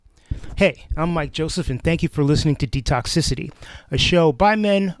Hey, I'm Mike Joseph, and thank you for listening to Detoxicity, a show by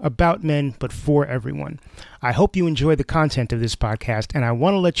men, about men, but for everyone. I hope you enjoy the content of this podcast, and I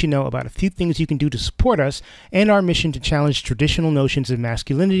want to let you know about a few things you can do to support us and our mission to challenge traditional notions of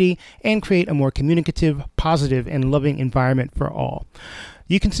masculinity and create a more communicative, positive, and loving environment for all.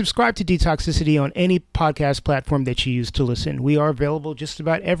 You can subscribe to Detoxicity on any podcast platform that you use to listen. We are available just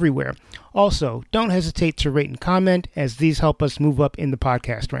about everywhere. Also, don't hesitate to rate and comment, as these help us move up in the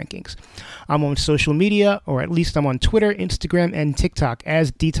podcast rankings. I'm on social media, or at least I'm on Twitter, Instagram, and TikTok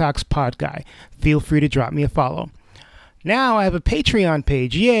as Detox Pod Guy. Feel free to drop me a follow. Now I have a Patreon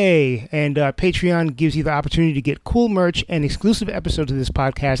page, yay! And Patreon gives you the opportunity to get cool merch and exclusive episodes of this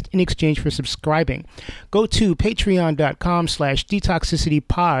podcast in exchange for subscribing. Go to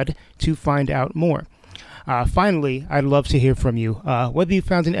patreon.com/detoxicitypod to find out more. Finally, I'd love to hear from you. Whether you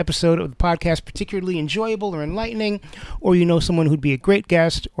found an episode of the podcast particularly enjoyable or enlightening, or you know someone who'd be a great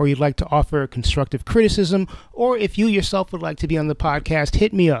guest, or you'd like to offer constructive criticism, or if you yourself would like to be on the podcast,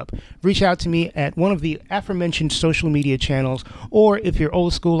 hit me up. Reach out to me at one of the aforementioned social media channels, or if you're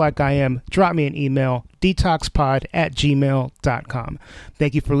old school like I am, drop me an email, detoxpod@gmail.com.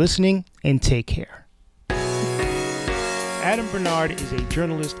 Thank you for listening, and take care. Adam Bernard is a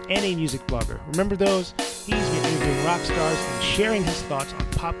journalist and a music blogger. Remember those? He's been interviewing rock stars and sharing his thoughts on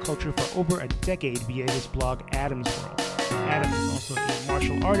pop culture for over a decade via his blog, Adam's World. Adam is also a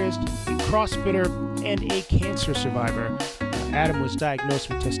martial artist, a CrossFitter, and a cancer survivor. Adam was diagnosed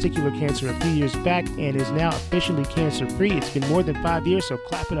with testicular cancer a few years back and is now officially cancer-free. It's been more than 5 years, so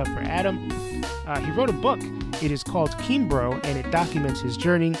clap it up for Adam. He wrote a book. It is called Keenbro, and it documents his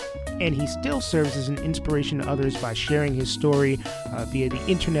journey. And he still serves as an inspiration to others by sharing his story via the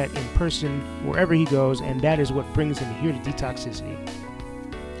internet, in person, wherever he goes, and that is what brings him here to Detoxicity.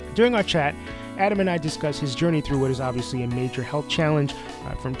 During our chat, Adam and I discuss his journey through what is obviously a major health challenge,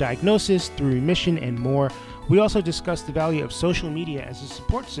 from diagnosis through remission and more. We also discuss the value of social media as a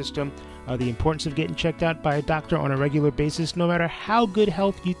support system, the importance of getting checked out by a doctor on a regular basis, no matter how good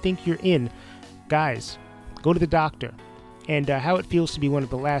health you think you're in. Guys, go to the doctor. And how it feels to be one of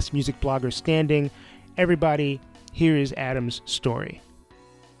the last music bloggers standing. Everybody, here is Adam's story.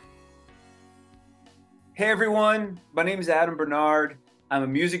 Hey everyone, my name is Adam Bernard. I'm a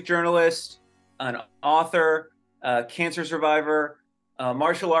music journalist, an author, a cancer survivor, a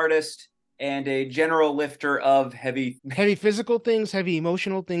martial artist, and a general lifter of heavy physical things, heavy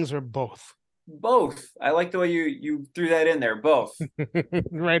emotional things, or both? Both. I like the way you threw that in there, both.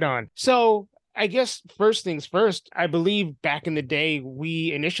 Right on. So, I guess first things first, I believe back in the day,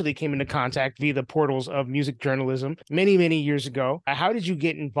 we initially came into contact via the portals of music journalism many, many years ago. How did you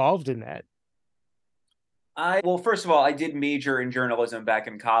get involved in that? Well, first of all, I did major in journalism back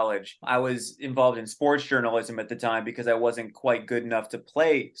in college. I was involved in sports journalism at the time because I wasn't quite good enough to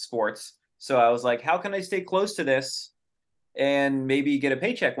play sports. So I was like, how can I stay close to this and maybe get a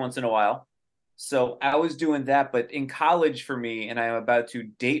paycheck once in a while? So I was doing that, but in college for me, and I'm about to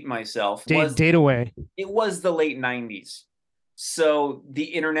date myself. Date away. It was the late 90s. So the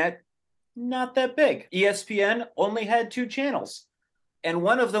internet, not that big. ESPN only had 2 channels. And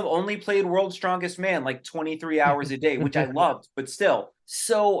one of them only played World's Strongest Man like 23 hours a day, which I loved, but still.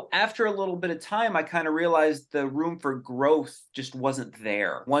 So after a little bit of time, I kind of realized the room for growth just wasn't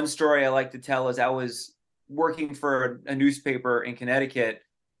there. One story I like to tell is I was working for a newspaper in Connecticut,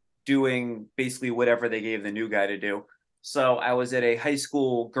 doing basically whatever they gave the new guy to do. So I was at a high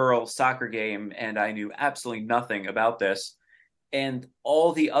school girls soccer game and I knew absolutely nothing about this. And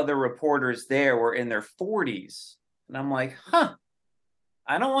all the other reporters there were in their 40s. And I'm like,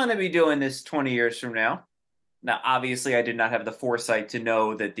 I don't want to be doing this 20 years from now. Now, obviously, I did not have the foresight to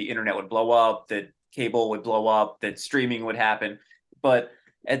know that the internet would blow up, that cable would blow up, that streaming would happen. But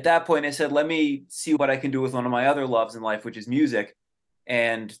at that point, I said, let me see what I can do with one of my other loves in life, which is music.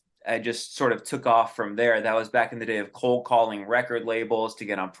 And I just sort of took off from there. That was back in the day of cold calling record labels to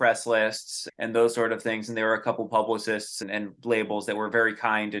get on press lists and those sort of things. And there were a couple publicists and labels that were very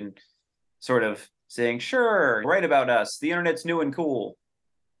kind and sort of saying, sure, write about us. The internet's new and cool.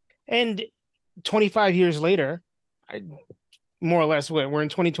 And 25 years later, more or less, we're in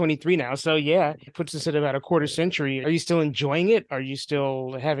 2023 now. So yeah, it puts us at about a quarter century. Are you still enjoying it? Are you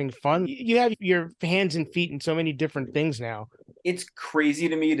still having fun? You have your hands and feet in so many different things now. It's crazy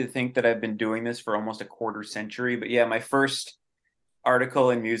to me to think that I've been doing this for almost a quarter century. But yeah, my first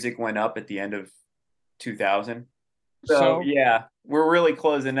article in music went up at the end of 2000. So yeah, we're really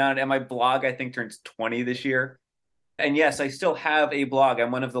closing out. And my blog, I think, turns 20 this year. And yes, I still have a blog.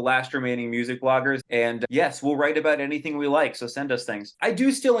 I'm one of the last remaining music bloggers. And yes, we'll write about anything we like. So send us things. I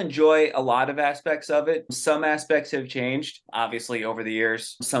do still enjoy a lot of aspects of it. Some aspects have changed, obviously, over the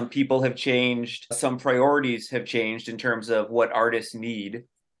years. Some people have changed. Some priorities have changed in terms of what artists need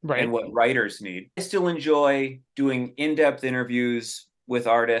and what writers need. I still enjoy doing in-depth interviews with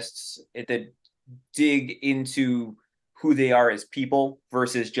artists that dig into who they are as people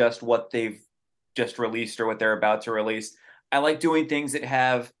versus just what they've just released or what they're about to release. I like doing things that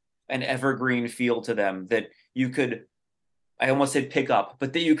have an evergreen feel to them that you could, I almost said pick up,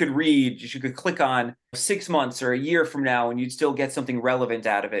 but that you could read, you could click on 6 months or a year from now and you'd still get something relevant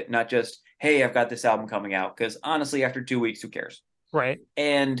out of it, not just, hey, I've got this album coming out. Because honestly, after 2 weeks, who cares? Right.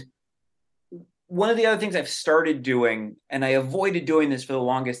 And one of the other things I've started doing, and I avoided doing this for the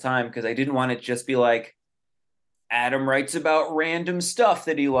longest time because I didn't want it to just be like, Adam writes about random stuff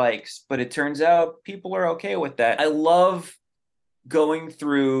that he likes, but it turns out people are okay with that. I love going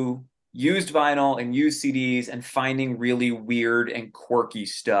through used vinyl and used CDs and finding really weird and quirky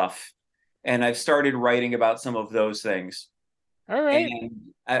stuff. And I've started writing about some of those things. All right. And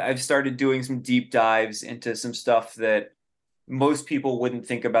I've started doing some deep dives into some stuff that most people wouldn't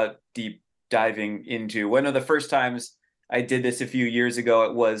think about deep diving into. One of the first times I did this a few years ago,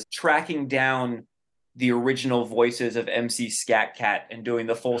 it was tracking down the original voices of MC Scat Cat and doing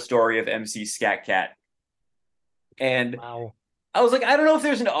the full story of MC Scat Cat. And wow. I was like, I don't know if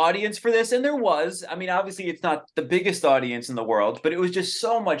there's an audience for this. And there was. I mean, obviously, it's not the biggest audience in the world, but it was just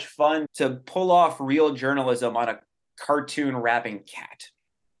so much fun to pull off real journalism on a cartoon rapping cat.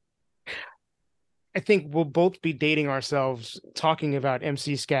 I think we'll both be dating ourselves talking about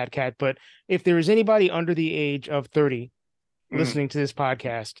MC Scat Cat, but if there is anybody under the age of 30 listening to this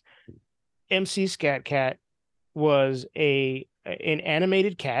podcast, MC Scat Cat was an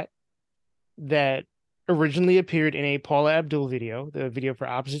animated cat that originally appeared in a Paula Abdul video, the video for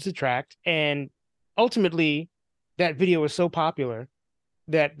Opposites Attract, and ultimately that video was so popular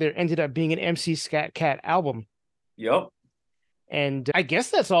that there ended up being an MC Scat Cat album. Yep. And I guess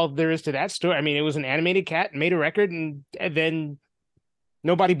that's all there is to that story. I mean, it was an animated cat, made a record, and then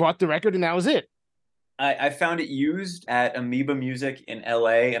nobody bought the record, and that was it. I found it used at Amoeba Music in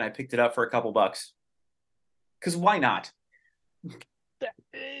LA, and I picked it up for a couple bucks. Because why not?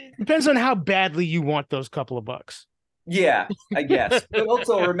 Depends on how badly you want those couple of bucks. Yeah, I guess. But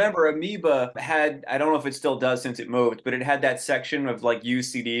also remember, Amoeba had, I don't know if it still does since it moved, but it had that section of like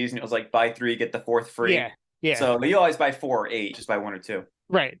used CDs, and it was like buy 3, get the 4th free. Yeah, yeah. So you always buy 4 or 8, just buy 1 or 2.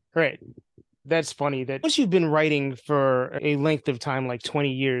 Right. That's funny that once you've been writing for a length of time, like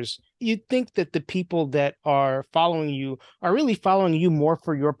 20 years, you'd think that the people that are following you are really following you more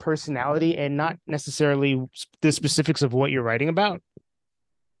for your personality and not necessarily the specifics of what you're writing about.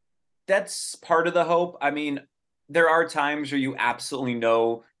 That's part of the hope. I mean, there are times where you absolutely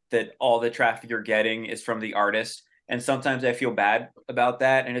know that all the traffic you're getting is from the artist. And sometimes I feel bad about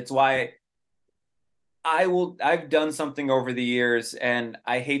that. And it's why I've done something over the years, and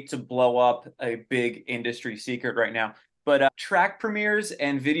I hate to blow up a big industry secret right now, but track premieres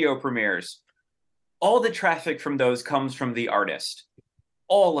and video premieres, all the traffic from those comes from the artist.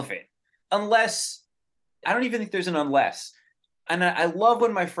 All of it. Unless, I don't even think there's an unless. And I love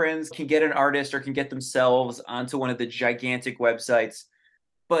when my friends can get an artist or can get themselves onto one of the gigantic websites,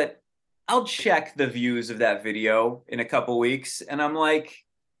 but I'll check the views of that video in a couple weeks, and I'm like,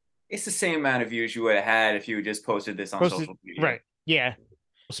 it's the same amount of views you would have had if you had just posted this on social media. Right. Yeah.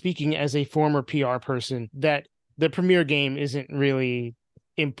 Speaking as a former PR person, that the premiere game isn't really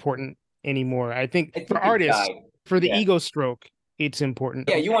important anymore. I think for artists, for the ego stroke, it's important.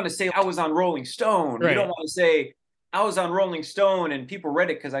 Yeah, you want to say, I was on Rolling Stone. Right. You don't want to say, I was on Rolling Stone and people read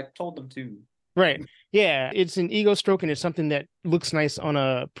it because I told them to. Right. Yeah. It's an ego stroke, and it's something that looks nice on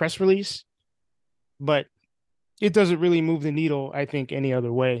a press release, but it doesn't really move the needle, I think, any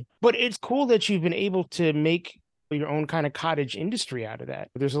other way. But it's cool that you've been able to make your own kind of cottage industry out of that.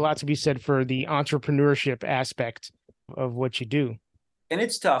 There's a lot to be said for the entrepreneurship aspect of what you do. And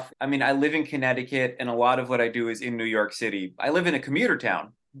it's tough. I mean, I live in Connecticut, and a lot of what I do is in New York City. I live in a commuter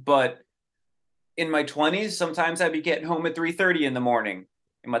town, but in my 20s, sometimes I'd be getting home at 3:30 in the morning.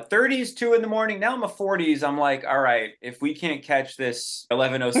 In my 30s, 2 in the morning. Now in my 40s, I'm like, all right, if we can't catch this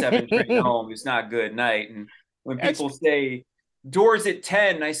 11:07 train home, it's not good night. And when people say doors at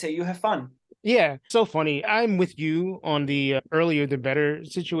 10, I say, you have fun. Yeah, so funny. I'm with you on the earlier the better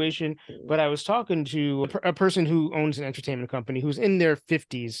situation, but I was talking to a person who owns an entertainment company who's in their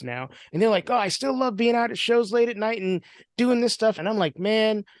 50s now, and they're like, oh, I still love being out at shows late at night and doing this stuff. And I'm like,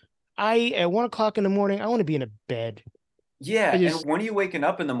 man, at 1 o'clock in the morning, I want to be in a bed. Yeah, and when are you waking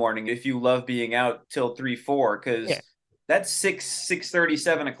up in the morning if you love being out till 3, 4? Because That 6:30,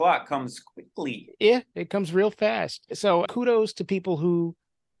 7 o'clock comes quickly. Yeah, it comes real fast. So kudos to people who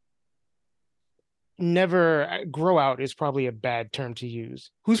never grow out is probably a bad term to use,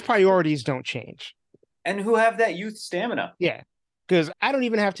 whose priorities don't change. And who have that youth stamina. Yeah, because I don't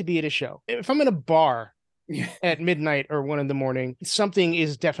even have to be at a show. If I'm in a bar at midnight or 1 in the morning, something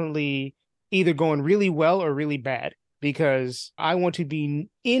is definitely either going really well or really bad because I want to be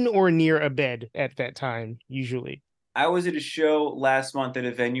in or near a bed at that time, usually. I was at a show last month at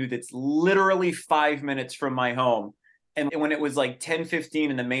a venue that's literally 5 minutes from my home. And when it was like 10:15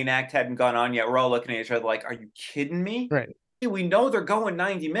 and the main act hadn't gone on yet, we're all looking at each other like, are you kidding me? Right. We know they're going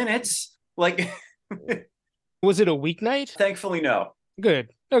 90 minutes. Like, Was it a weeknight? thankfully, no. Good.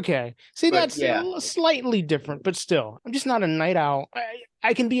 Okay. See, But that's yeah. slightly different, but still, I'm just not a night owl.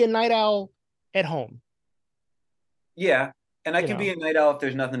 I can be a night owl at home. Yeah. And I You can be know. a night owl if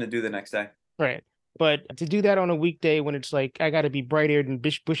there's nothing to do the next day. Right. But to do that on a weekday when it's like I got to be bright-eared and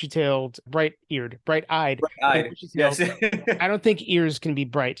bushy-tailed, bright-eared, bright-eyed, and Right. Yes. bushy-tailed, I don't think ears can be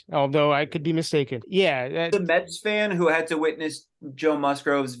bright, although I could be mistaken. Yeah, The Mets fan who had to witness Joe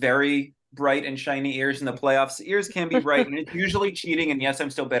Musgrove's very bright and shiny ears in the playoffs. Ears can be bright, and it's usually cheating. And yes, I'm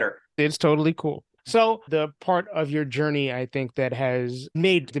still bitter. it's totally cool. So the part of your journey, I think, that has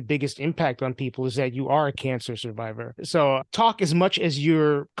made the biggest impact on people is that you are a cancer survivor. So talk as much as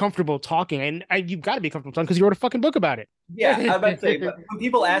you're comfortable talking, and you've got to be comfortable talking because you wrote a fucking book about it. Yeah, I was about to say, but when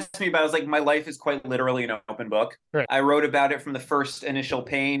people ask me about it, I was like, my life is quite literally an open book. Right. I wrote about it from the first initial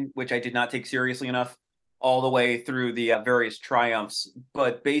pain, which I did not take seriously enough, all the way through the various triumphs.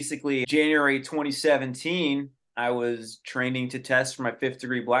 But basically, January 2017, I was training to test for my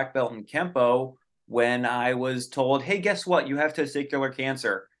 5th-degree black belt in Kempo when I was told, hey, guess what? You have testicular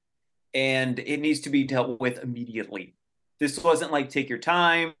cancer and it needs to be dealt with immediately. This wasn't like take your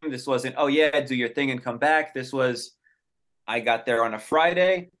time. This wasn't, oh, yeah, do your thing and come back. This was, I got there on a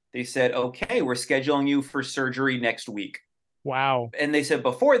Friday. They said, okay, we're scheduling you for surgery next week. Wow. And they said,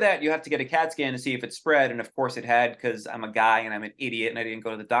 before that, you have to get a CAT scan to see if it spread. And of course it had, because I'm a guy and I'm an idiot and I didn't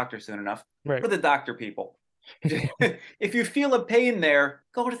go to the doctor soon enough. Right. For the doctor people. If you feel a pain there,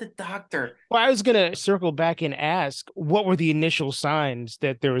 go to the doctor. Well, I was going to circle back and ask, what were the initial signs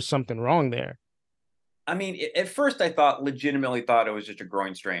that there was something wrong there? I mean, at first I legitimately thought it was just a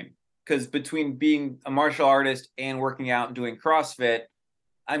groin strain. Because between being a martial artist and working out and doing CrossFit,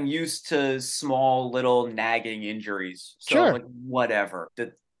 I'm used to small little nagging injuries. So Sure. like whatever.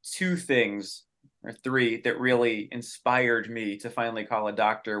 The 2 things or 3 that really inspired me to finally call a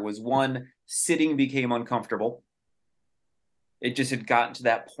doctor was 1, sitting became uncomfortable. It just had gotten to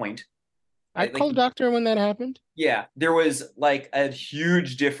that point. I called a doctor when that happened. Yeah, there was like a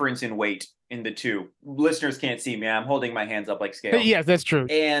huge difference in weight in the 2. Listeners can't see me. I'm holding my hands up like scales. Yes, that's true.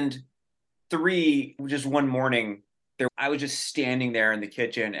 And 3, just one morning, I was just standing there in the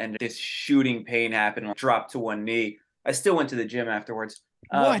kitchen and this shooting pain happened. I dropped to one knee. I still went to the gym afterwards.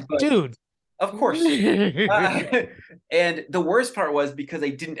 What, dude? Of course. And the worst part was because I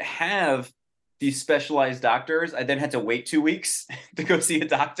didn't have these specialized doctors, I then had to wait 2 weeks to go see a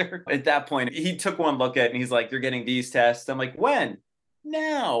doctor. At that point, he took one look at it and he's like, you're getting these tests. I'm like, when?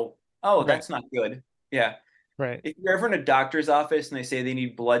 Now. Oh, Right. that's not good. Yeah. Right. If you're ever in a doctor's office and they say they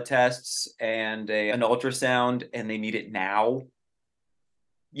need blood tests and an ultrasound and they need it now,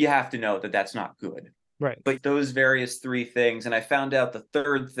 you have to know that that's not good. Right. But those various 3 things, and I found out the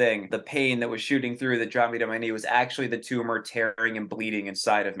 3rd thing, the pain that was shooting through that dropped me to my knee, was actually the tumor tearing and bleeding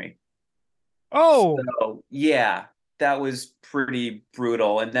inside of me. Oh, So, yeah, that was pretty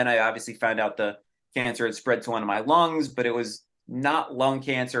brutal. And then I obviously found out the cancer had spread to one of my lungs, but it was not lung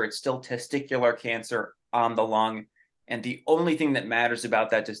cancer. It's still testicular cancer on the lung. And the only thing that matters about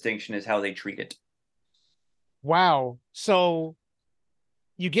that distinction is how they treat it. wow. So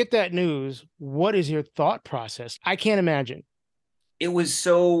you get that news. What is your thought process? I can't imagine. It was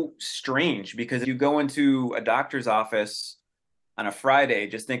so strange because you go into a doctor's office on a Friday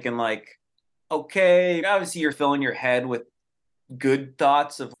just thinking like, okay, obviously you're filling your head with good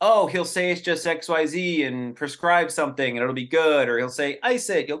thoughts of, oh, he'll say it's just XYZ and prescribe something and it'll be good. Or he'll say, ice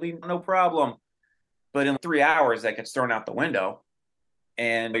it, you'll be no problem. But in 3 hours, that gets thrown out the window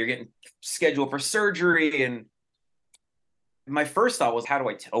and you're getting scheduled for surgery. And my first thought was, how do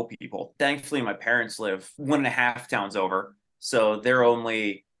I tell people? Thankfully, my parents live 1.5 towns over. So they're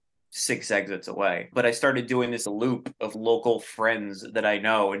only 6 exits away. But I started doing this loop of local friends that I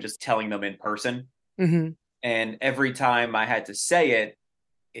know and just telling them in person. Mm-hmm. And every time I had to say it,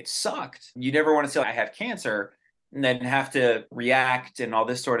 it sucked. You never want to say I have cancer and then have to react and all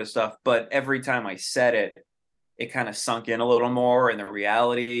this sort of stuff. But every time I said it, it kind of sunk in a little more in the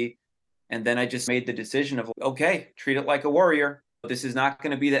reality. And then I just made the decision of, okay, treat it like a warrior. This is not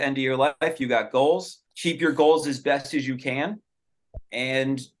going to be the end of your life. You got goals. Keep your goals as best as you can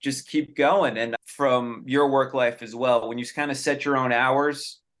and just keep going. And from your work life as well, when you kind of set your own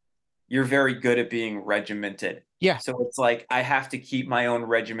hours, you're very good at being regimented. Yeah. So it's like I have to keep my own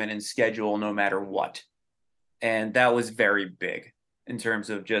regimen and schedule no matter what. And that was very big in terms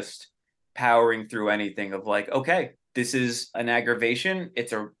of just powering through anything of like, okay, this is an aggravation.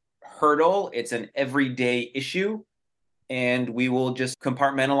 It's a hurdle. It's an everyday issue. And we will just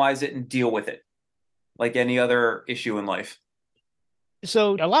compartmentalize it and deal with it like any other issue in life.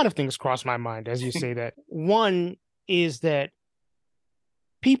 So a lot of things cross my mind as you say that. One is that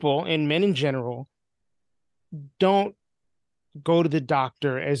people and men in general don't go to the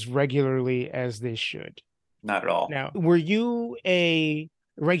doctor as regularly as they should. Not at all. Now, were you a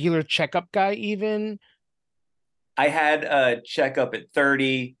regular checkup guy even? I had a checkup at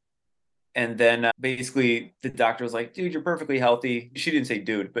 30. And then basically the doctor was like, dude, you're perfectly healthy. She didn't say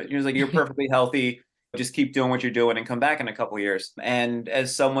dude, but he was like, you're perfectly healthy. Just keep doing what you're doing and come back in a couple of years. And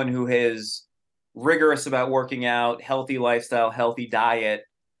as someone who is rigorous about working out, healthy lifestyle, healthy diet,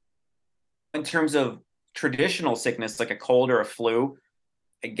 in terms of traditional sickness, like a cold or a flu,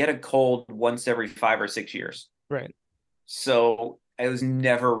 I get a cold once every 5 or 6 years. Right. So I was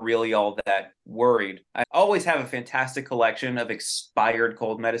never really all that worried. I always have a fantastic collection of expired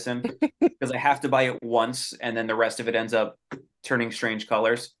cold medicine because I have to buy it once and then the rest of it ends up turning strange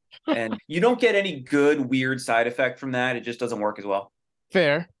colors. And you don't get any good, weird side effect from that. It just doesn't work as well.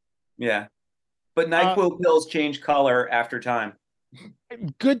 Fair. Yeah. But NyQuil pills change color after time.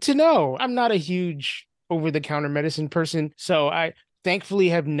 Good to know. I'm not a huge over-the-counter medicine person, so I thankfully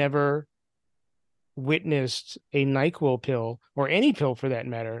have never witnessed a NyQuil pill or any pill for that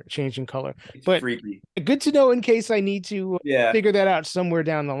matter changing color. It's but freaky. Good to know in case I need to figure that out somewhere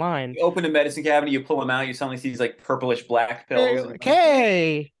down the line. You open a medicine cabinet, you pull them out, you suddenly see these like purplish black pills. Like,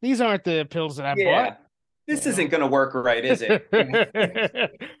 hey, these aren't the pills that I bought. This isn't going to work right, is it?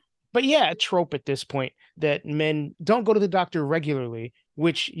 But yeah, a trope at this point that men don't go to the doctor regularly,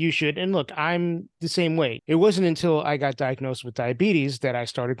 which you should. And look, I'm the same way. It wasn't until I got diagnosed with diabetes that I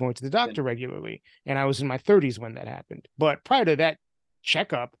started going to the doctor regularly. And I was in my 30s when that happened. But prior to that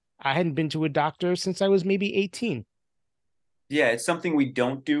checkup, I hadn't been to a doctor since I was maybe 18. Yeah, it's something we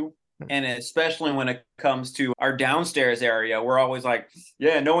don't do. And especially when it comes to our downstairs area, we're always like,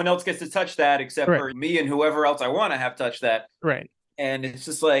 yeah, no one else gets to touch that except for me and whoever else I want to have touched that. Right. And it's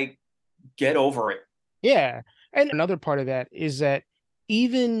just like, get over it. Yeah. And another part of that is that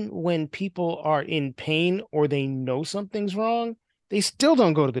even when people are in pain or they know something's wrong, they still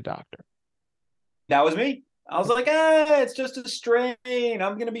don't go to the doctor. That was me. I was like, it's just a strain.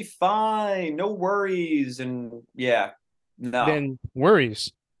 I'm going to be fine. No worries. And yeah, no. Then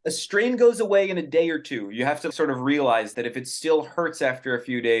worries. A strain goes away in a day or two. You have to sort of realize that if it still hurts after a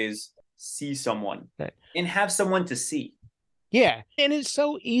few days, see someone and have someone to see. Yeah. And it's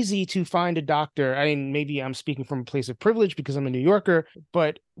so easy to find a doctor. I mean, maybe I'm speaking from a place of privilege because I'm a New Yorker,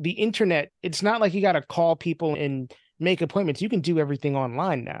 but the internet, it's not like you got to call people and make appointments. You can do everything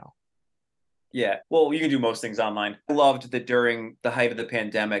online now. Yeah. Well, you can do most things online. I loved that during the height of the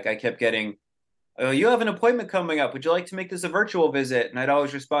pandemic, I kept getting, oh, you have an appointment coming up. Would you like to make this a virtual visit? And I'd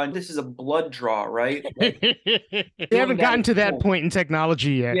always respond, this is a blood draw, right? Like, they haven't gotten to that point in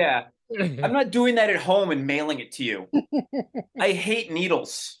technology yet. Yeah. I'm not doing that at home and mailing it to you. I hate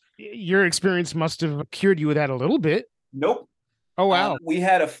needles. Your experience must have cured you of that a little bit. Nope. Oh, wow. We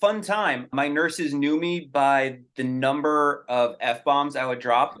had a fun time. My nurses knew me by the number of F-bombs I would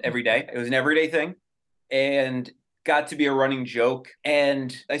drop every day. It was an everyday thing and got to be a running joke.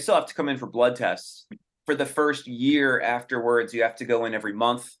 And I still have to come in for blood tests. For the first year afterwards, you have to go in every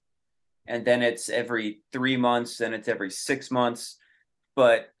month. And then it's every 3 months, then it's every 6 months.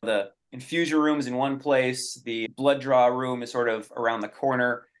 But the infusion room's in one place. The blood draw room is sort of around the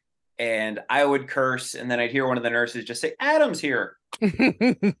corner. And I would curse, and then I'd hear one of the nurses just say, Adam's here.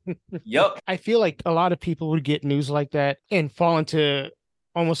 Yup. I feel like a lot of people would get news like that and fall into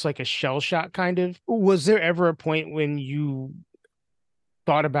almost like a shell shock kind of. Was there ever a point when you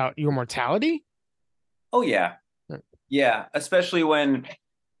thought about your mortality? Oh, yeah. Yeah, especially when,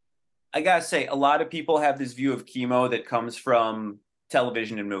 I gotta say, a lot of people have this view of chemo that comes from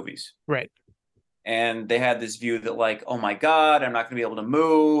television and movies. Right. And they had this view that like, oh my God, I'm not going to be able to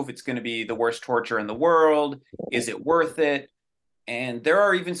move. It's going to be the worst torture in the world. Is it worth it? And there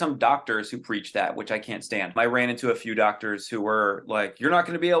are even some doctors who preach that, which I can't stand. I ran into a few doctors who were like, you're not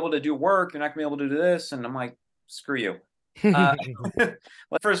going to be able to do work. You're not going to be able to do this. And I'm like, screw you.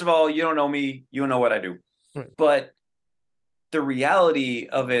 First of all, you don't know me. You don't know what I do. Right. But the reality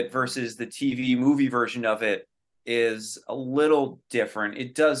of it versus the TV movie version of it is a little different.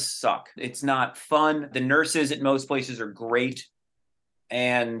 It does suck. It's not fun. The nurses at most places are great.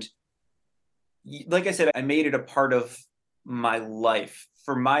 And like I said, I made it a part of my life.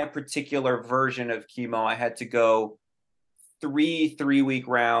 For my particular version of chemo, I had to go 3 3-week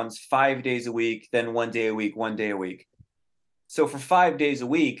rounds, 5 days a week, then 1 day a week, 1 day a week. So for 5 days a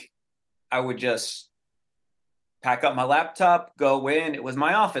week, I would just pack up my laptop, go in. It was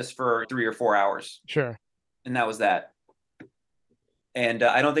my office for 3 or 4 hours. Sure. And that was that. And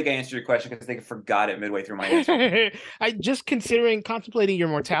I don't think I answered your question because I think I forgot it midway through my answer. I just contemplating your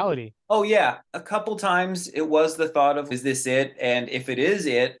mortality. Oh, yeah. A couple times it was the thought of, is this it? And if it is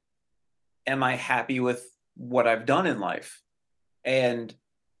it, am I happy with what I've done in life? And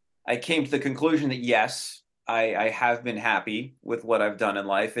I came to the conclusion that yes, I have been happy with what I've done in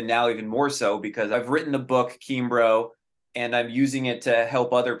life. And now even more so because I've written the book, Chembro, and I'm using it to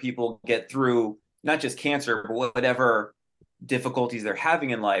help other people get through not just cancer, but whatever difficulties they're having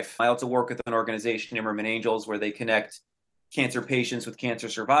in life. I also work with an organization, Immerman Angels, where they connect cancer patients with cancer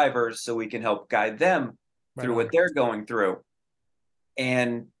survivors so we can help guide them through what they're going through.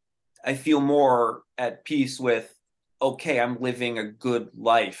 And I feel more at peace with, okay, I'm living a good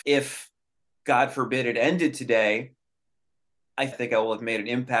life. If, God forbid, it ended today, I think I will have made an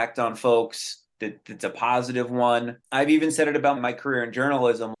impact on folks. That's a positive one. I've even said it about my career in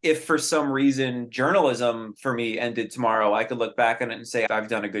journalism. If for some reason journalism for me ended tomorrow, I could look back on it and say, I've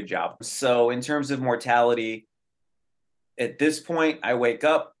done a good job. So in terms of mortality, at this point, I wake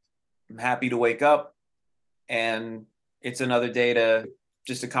up, I'm happy to wake up, and it's another day to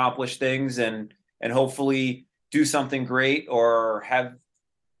just accomplish things and hopefully do something great or have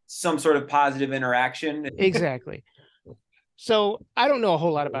some sort of positive interaction. Exactly. So I don't know a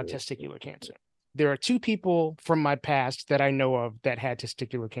whole lot about testicular cancer. There are two people from my past that I know of that had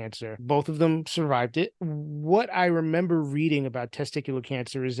testicular cancer. Both of them survived it. What I remember reading about testicular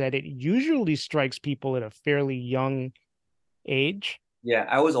cancer is that it usually strikes people at a fairly young age. Yeah,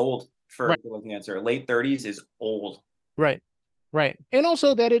 I was old for testicular cancer. Late 30s is old. Right. And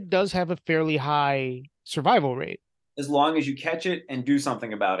also that it does have a fairly high survival rate. As long as you catch it and do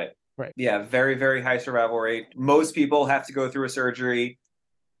something about it. Right. Yeah, very, very high survival rate. Most people have to go through a surgery.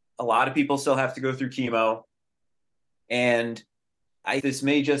 A lot of people still have to go through chemo. And this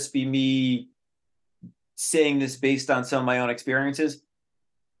may just be me saying this based on some of my own experiences.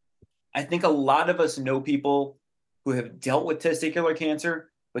 I think a lot of us know people who have dealt with testicular cancer,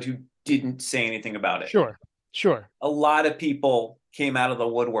 but who didn't say anything about it. Sure. A lot of people came out of the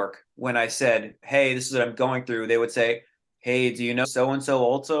woodwork when I said, hey, this is what I'm going through. They would say, hey, do you know so-and-so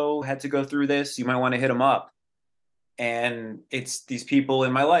also had to go through this? You might want to hit them up. And it's these people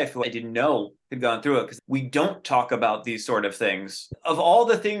in my life who I didn't know had gone through it because we don't talk about these sort of things. Of all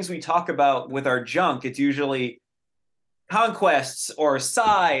the things we talk about with our junk, it's usually conquests or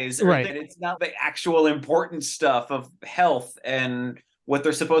size. Or it's not the actual important stuff of health and what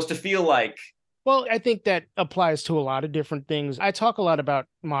they're supposed to feel like. Well, I think that applies to a lot of different things. I talk a lot about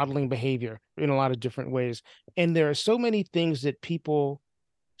modeling behavior in a lot of different ways. And there are so many things that people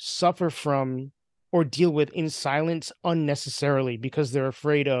suffer from or deal with in silence unnecessarily because they're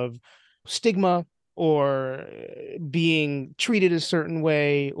afraid of stigma or being treated a certain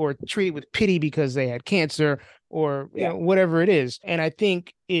way or treated with pity because they had cancer or you know, whatever it is. And I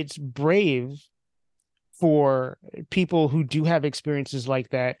think it's brave for people who do have experiences like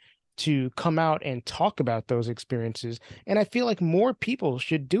that to come out and talk about those experiences. And I feel like more people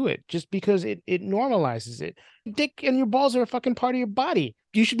should do it just because it normalizes it. Dick and your balls are a fucking part of your body.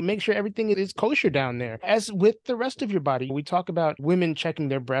 You should make sure everything is kosher down there. As with the rest of your body, we talk about women checking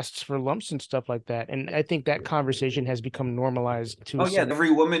their breasts for lumps and stuff like that. And I think that conversation has become normalized to every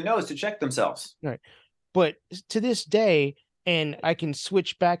woman knows to check themselves. Right. But to this day, and I can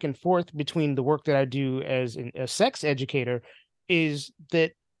switch back and forth between the work that I do as a sex educator, is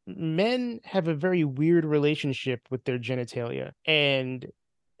that men have a very weird relationship with their genitalia. And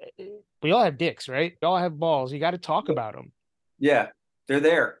we all have dicks, right? We all have balls. You got to talk about them. Yeah, they're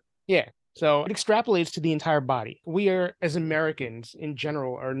there. Yeah. So it extrapolates to the entire body. We are, as Americans in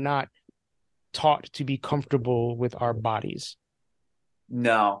general, are not taught to be comfortable with our bodies.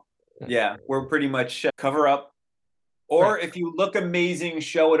 No. Yeah, we're pretty much cover up. Or if you look amazing,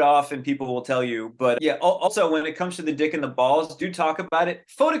 show it off and people will tell you. But yeah, also when it comes to the dick and the balls, do talk about it.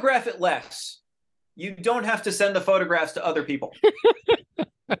 Photograph it less. You don't have to send the photographs to other people.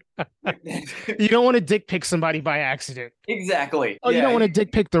 You don't want to dick pic somebody by accident. Exactly. Oh, you don't want to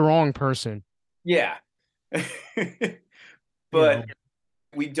dick pic the wrong person. Yeah. But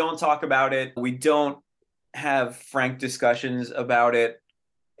we don't talk about it. We don't have frank discussions about it.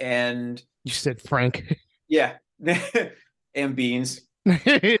 And You said Frank. yeah, and beans.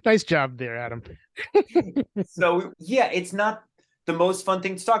 Nice job there, Adam. So yeah, it's not the most fun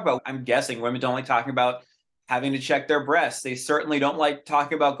thing to talk about. I'm guessing women don't like talking about having to check their breasts. They certainly don't like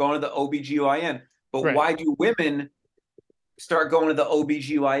talking about going to the OBGYN. But Right. why do women start going to the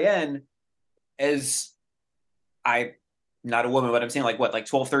OBGYN as I not a woman, but I'm saying like what, like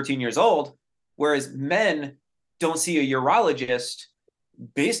 12, 13 years old, whereas men don't see a urologist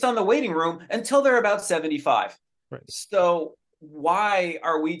based on the waiting room until they're about 75. Right. So why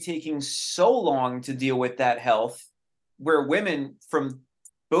are we taking so long to deal with that health where women from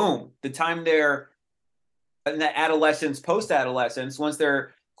boom, the time they're in the adolescence, post-adolescence, once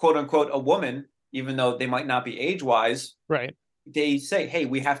they're quote unquote a woman, even though they might not be age-wise, Right. they say, hey,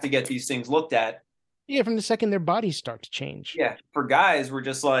 we have to get these things looked at. Yeah, from the second their bodies start to change. Yeah. For guys, we're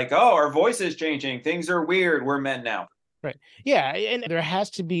just like, oh, our voice is changing. Things are weird. We're men now. Right. Yeah, and there has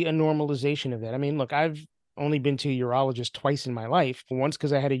to be a normalization of that. I mean, look, I've only been to a urologist twice in my life. Once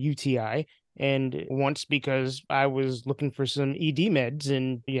because I had a UTI, and once because I was looking for some ED meds,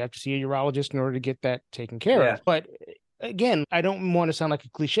 and you have to see a urologist in order to get that taken care Yeah. of. But again, I don't want to sound like a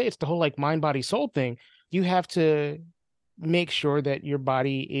cliche. It's the whole like mind, body, soul thing. You have to make sure that your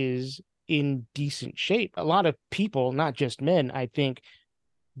body is in decent shape. A lot of people, not just men, I think,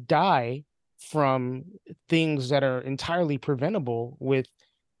 die from things that are entirely preventable with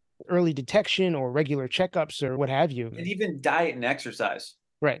early detection or regular checkups or what have you. And even diet and exercise.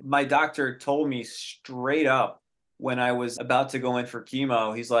 Right. My doctor told me straight up when I was about to go in for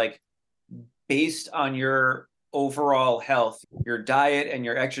chemo, he's like, based on your overall health, your diet and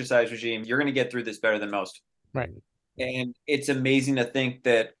your exercise regime, you're going to get through this better than most. Right. And it's amazing to think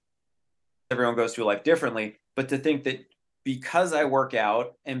that everyone goes through life differently, but to think that because I work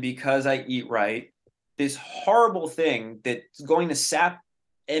out and because I eat right, this horrible thing that's going to sap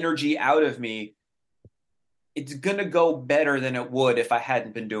energy out of me, it's going to go better than it would if I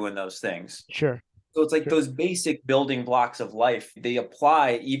hadn't been doing those things. Sure. So it's like Sure. those basic building blocks of life, they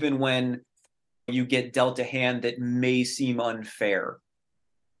apply even when you get dealt a hand that may seem unfair.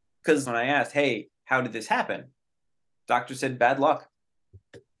 Because when I asked, hey, how did this happen? Doctor said, bad luck.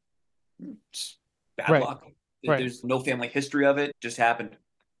 Just bad Right. luck. Right. There's no family history of it. Just happened.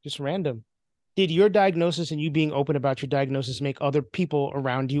 Just random. Did your diagnosis and you being open about your diagnosis make other people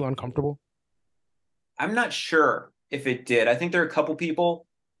around you uncomfortable? I'm not sure if it did. I think there are a couple people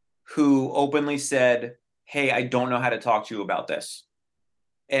who openly said, hey, I don't know how to talk to you about this.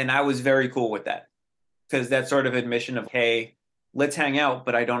 And I was very cool with that because that sort of admission of, hey, let's hang out,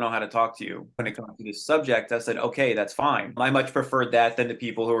 but I don't know how to talk to you. When it comes to this subject, I said, okay, that's fine. I much preferred that than the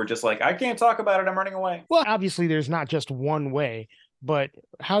people who were just like, I can't talk about it. I'm running away. Well, obviously, there's not just one way, but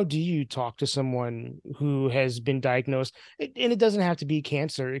how do you talk to someone who has been diagnosed? And it doesn't have to be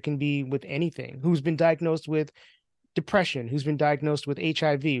cancer, it can be with anything, who's been diagnosed with depression, who's been diagnosed with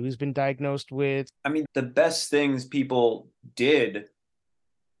HIV, who's been diagnosed with. I mean, the best things people did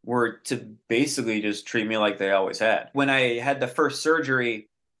were to basically just treat me like they always had. When I had the first surgery,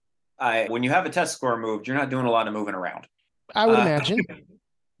 when you have a testicle removed, you're not doing a lot of moving around. I would imagine.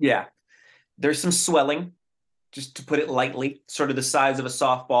 Yeah. There's some swelling, just to put it lightly, sort of the size of a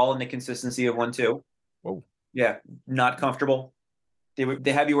softball and the consistency of one too. Whoa. Yeah, not comfortable.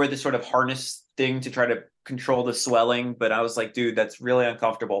 They have you wear this sort of harness thing to try to control the swelling, but I was like, dude, that's really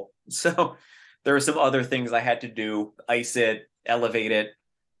uncomfortable. So there were some other things I had to do, ice it, elevate it,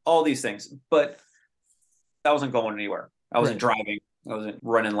 all these things. But I wasn't going anywhere. I wasn't Right. driving. I wasn't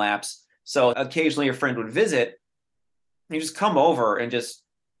running laps. So occasionally a friend would visit. You just come over and just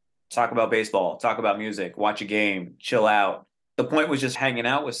talk about baseball, talk about music, watch a game, chill out. The point was just hanging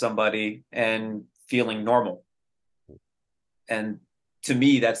out with somebody and feeling normal. And to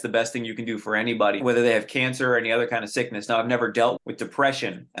me, that's the best thing you can do for anybody, whether they have cancer or any other kind of sickness. Now, I've never dealt with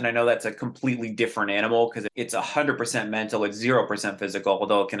depression, and I know that's a completely different animal because it's 100% mental, it's 0% physical,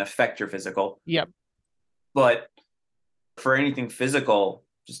 although it can affect your physical. Yep. But for anything physical,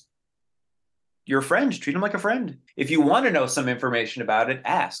 just your friend, treat them like a friend. If you want to know some information about it,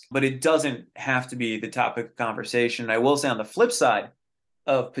 ask, but it doesn't have to be the topic of conversation. I will say on the flip side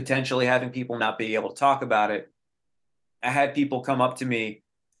of potentially having people not be able to talk about it, I had people come up to me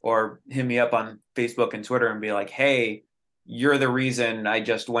or hit me up on Facebook and Twitter and be like, hey, you're the reason I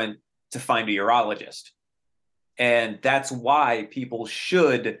just went to find a urologist. And that's why people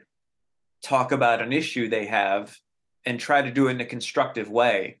should talk about an issue they have and try to do it in a constructive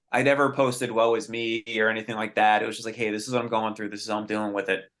way. I never posted woe is me or anything like that. It was just like, hey, this is what I'm going through. This is how I'm dealing with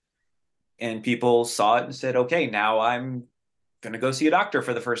it. And people saw it and said, okay, now I'm going to go see a doctor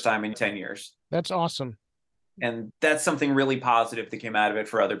for the first time in 10 years. That's awesome. And that's something really positive that came out of it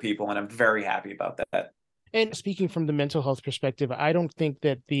for other people. And I'm very happy about that. And speaking from the mental health perspective, I don't think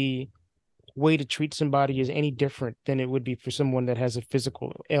that the way to treat somebody is any different than it would be for someone that has a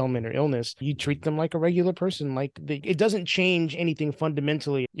physical ailment or illness. You treat them like a regular person. It doesn't change anything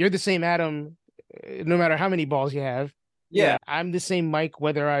fundamentally. You're the same Adam, no matter how many balls you have. Yeah, I'm the same Mike,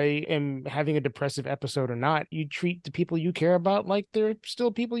 whether I am having a depressive episode or not. You treat the people you care about like they're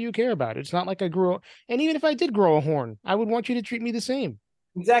still people you care about. It's not like I grew up, and even if I did grow a horn, I would want you to treat me the same.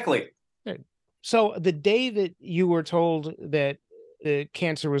 exactly. So the day that you were told that the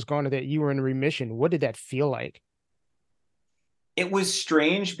cancer was gone or that you were in remission, what did that feel like? It was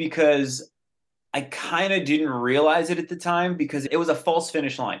strange because I kind of didn't realize it at the time because it was a false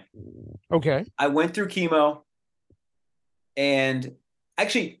finish line. Okay. I went through chemo, and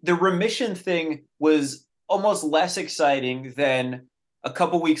actually the remission thing was almost less exciting than a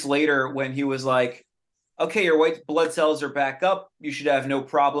couple weeks later when he was like, okay, your white blood cells are back up. You should have no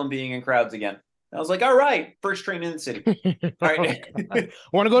problem being in crowds again. And I was like, all right, first train in the city. All right.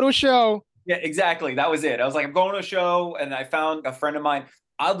 Want to go to a show? Yeah, exactly. That was it. I was like, I'm going to a show, and I found a friend of mine.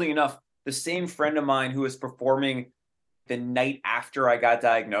 Oddly enough, the same friend of mine who was performing the night after I got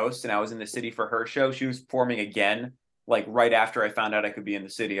diagnosed and I was in the city for her show, she was performing again, like right after I found out I could be in the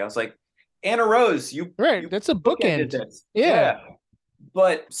city. I was like, Anna Rose, Right. you That's a bookend. this. Yeah.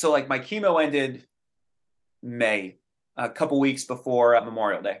 But so like my chemo ended May, a couple weeks before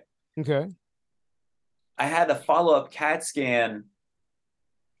Memorial Day. Okay. I had a follow-up CAT scan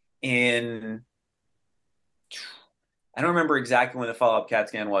in, I don't remember exactly when the follow-up CAT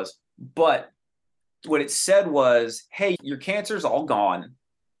scan was, but what it said was, hey, your cancer's all gone.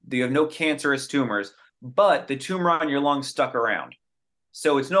 You have no cancerous tumors, but the tumor on your lung stuck around.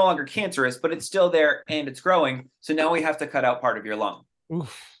 So it's no longer cancerous, but it's still there and it's growing. So now we have to cut out part of your lung.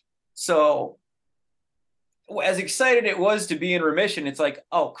 Oof. So as excited it was to be in remission, it's like,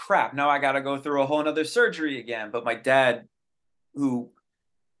 oh crap, now I got to go through a whole nother surgery again. But my dad, who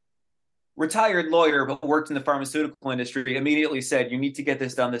retired lawyer but worked in the pharmaceutical industry, immediately said, you need to get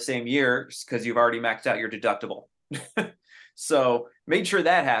this done the same year because you've already maxed out your deductible. So made sure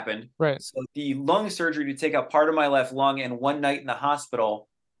that happened. Right. So the lung surgery to take out part of my left lung, and one night in the hospital,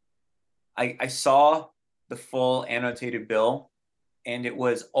 I saw the full annotated bill, and it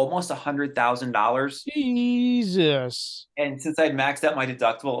was almost $100,000. Jesus. And since I'd maxed out my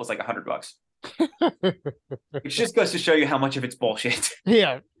deductible, it was like $100. Which just goes to show you how much of it's bullshit.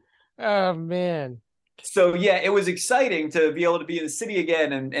 Yeah. Oh man. So yeah, it was exciting to be able to be in the city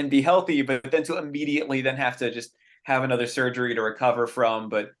again and be healthy, but then to immediately then have to just have another surgery to recover from.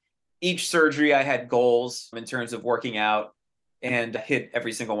 But each surgery I had goals in terms of working out and hit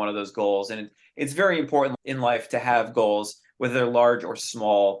every single one of those goals. And it's very important in life to have goals, whether they're large or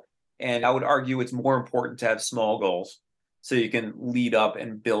small. And I would argue it's more important to have small goals so you can lead up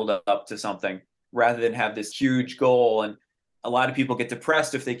and build up to something rather than have this huge goal. And a lot of people get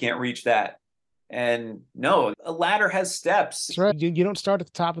depressed if they can't reach that. And no, a ladder has steps. That's right. You don't start at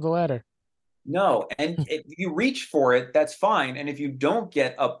the top of the ladder. No. And if you reach for it, that's fine. And if you don't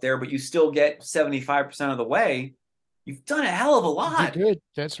get up there, but you still get 75% of the way, you've done a hell of a lot. You're good.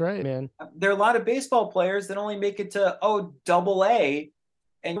 That's right, man. There are a lot of baseball players that only make it to, double A.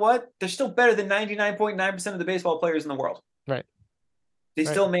 And what? They're still better than 99.9% of the baseball players in the world. Right. They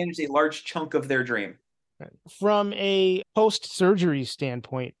still manage a large chunk of their dream. Right. From a post-surgery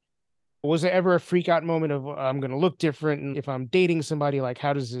standpoint, was there ever a freak out moment of I'm going to look different? And if I'm dating somebody, like,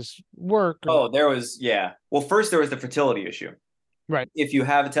 how does this work? There was, yeah. Well, first there was the fertility issue. Right. If you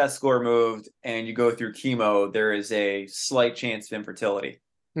have a testicle removed and you go through chemo, there is a slight chance of infertility.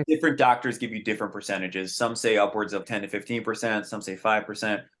 Different doctors give you different percentages. Some say upwards of 10 to 15%, some say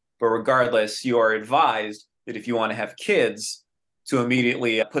 5%. But regardless, you are advised that if you want to have kids, to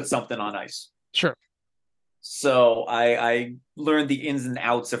immediately put something on ice. Sure. So I learned the ins and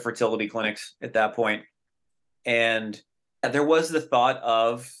outs of fertility clinics at that point. And there was the thought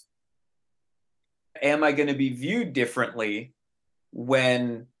of, am I going to be viewed differently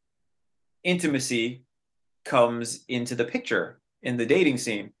when intimacy comes into the picture in the dating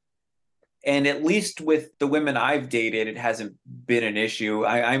scene? And at least with the women I've dated, it hasn't been an issue.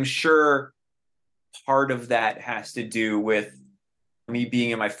 I'm sure part of that has to do with me being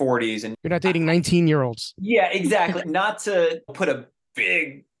in my 40s. And you're not dating 19-year-olds. Yeah, exactly. Not to put a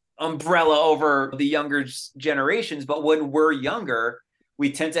big umbrella over the younger generations, but when we're younger,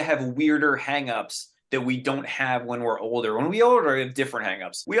 we tend to have weirder hangups that we don't have when we're older. When we're older, we have different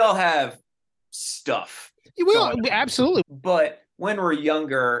hangups. We all have stuff. Absolutely. But when we're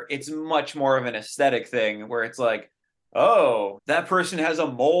younger, it's much more of an aesthetic thing where it's like, oh, that person has a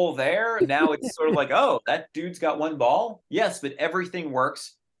mole there. Now it's sort of like, oh, that dude's got one ball. Yes, but everything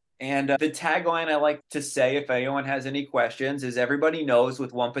works. And the tagline I like to say, if anyone has any questions, is everybody knows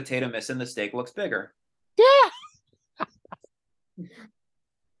with one potato missing, the steak looks bigger. Yeah.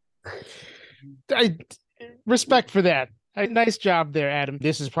 I respect for that. Nice job there, Adam.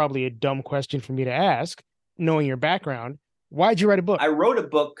 This is probably a dumb question for me to ask, knowing your background. Why'd you write a book? I wrote a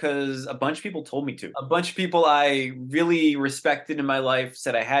book because a bunch of people told me to. A bunch of people I really respected in my life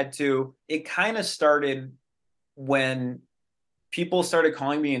said I had to. It kind of started when people started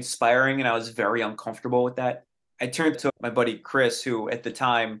calling me inspiring, and I was very uncomfortable with that. I turned to my buddy Chris, who at the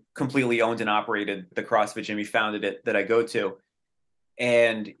time completely owned and operated the CrossFit gym. He founded it that I go to.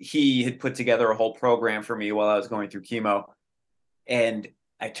 And he had put together a whole program for me while I was going through chemo. And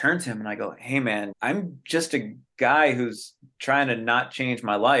I turned to him and I go, hey, man, I'm just a guy who's trying to not change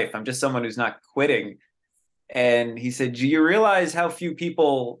my life. I'm just someone who's not quitting. And he said, do you realize how few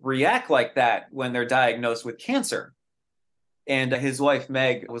people react like that when they're diagnosed with cancer? And his wife,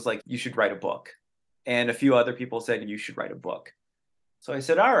 Meg, was like, you should write a book. And a few other people said, you should write a book. So I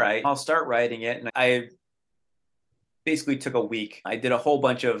said, all right, I'll start writing it. And I basically took a week. I did a whole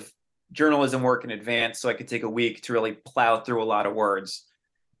bunch of journalism work in advance so I could take a week to really plow through a lot of words.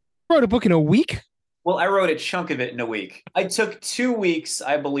 Wrote a book in a week? Well, I wrote a chunk of it in a week. I took 2 weeks,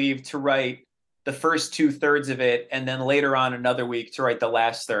 I believe, to write the first 2/3 of it, and then later on another week to write the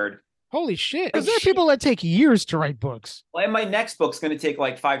last third. Holy shit. Because there are people that take years to write books. Well, and my next book's going to take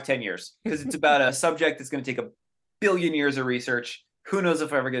like 5-10 years because it's about a subject that's going to take a billion years of research. Who knows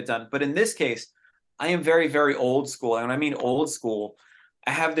if I ever get it done? But in this case, I am very, very old school. And when I mean old school,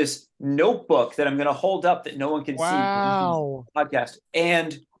 I have this notebook that I'm going to hold up that no one can see. Wow. Podcast.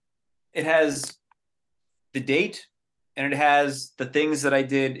 And it has the date and it has the things that I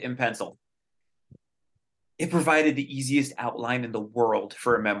did in pencil. It provided the easiest outline in the world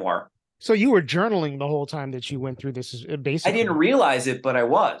for a memoir. So you were journaling the whole time that you went through this, basically. I didn't realize it, but I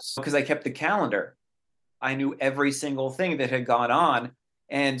was, because I kept the calendar. I knew every single thing that had gone on.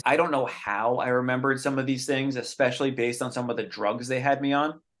 And I don't know how I remembered some of these things, especially based on some of the drugs they had me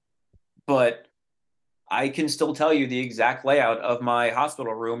on. But I can still tell you the exact layout of my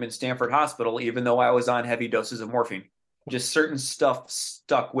hospital room in Stanford Hospital, even though I was on heavy doses of morphine. Just certain stuff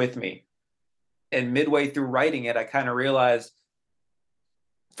stuck with me. And midway through writing it, I kind of realized,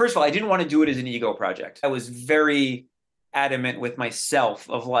 first of all, I didn't want to do it as an ego project. I was very adamant with myself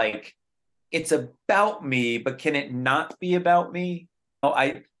of like, it's about me, but can it not be about me?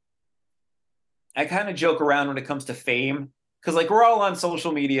 I kind of joke around when it comes to fame, because like we're all on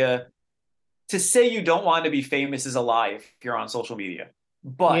social media. To say you don't want to be famous is a lie if you're on social media.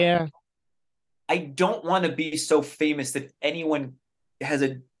 But yeah. I don't want to be so famous that anyone has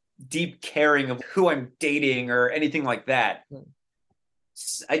a deep caring of who I'm dating or anything like that.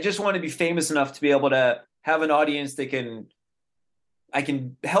 I just want to be famous enough to be able to have an audience that I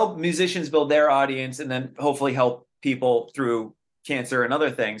can help musicians build their audience and then hopefully help people through cancer and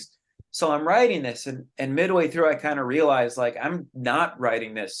other things. So I'm writing this and midway through, I kind of realized like, I'm not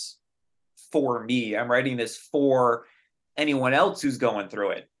writing this for me. I'm writing this for anyone else who's going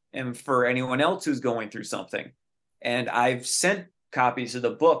through it and for anyone else who's going through something. And I've sent copies of the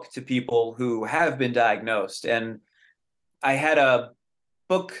book to people who have been diagnosed. And I had a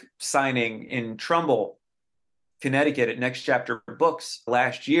book signing in Trumbull, Connecticut at Next Chapter Books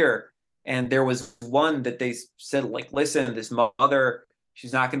last year. And there was one that they said, like, listen, this mother,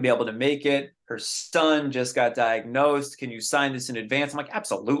 she's not going to be able to make it. Her son just got diagnosed. Can you sign this in advance? I'm like,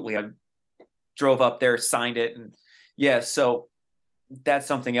 absolutely. I drove up there, signed it. And yeah, so that's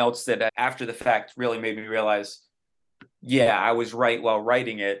something else that after the fact really made me realize, yeah, I was right while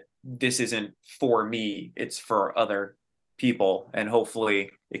writing it. This isn't for me. It's for other people. And hopefully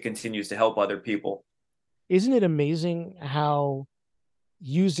it continues to help other people. Isn't it amazing how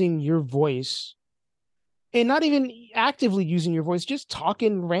using your voice, and not even actively using your voice, just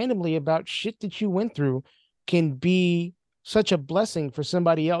talking randomly about shit that you went through, can be such a blessing for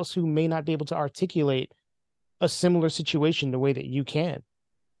somebody else who may not be able to articulate a similar situation the way that you can?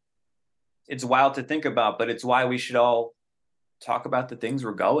 It's wild to think about, but it's why we should all talk about the things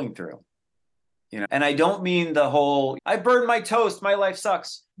we're going through. You know, and I don't mean the whole, I burned my toast, my life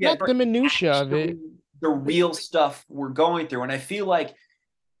sucks. Not the minutia of it. The real stuff we're going through. And I feel like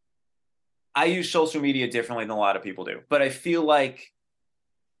I use social media differently than a lot of people do, but I feel like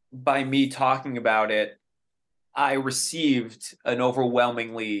by me talking about it, I received an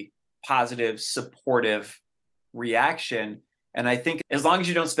overwhelmingly positive, supportive reaction. And I think as long as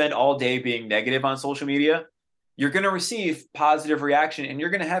you don't spend all day being negative on social media, you're going to receive positive reaction and you're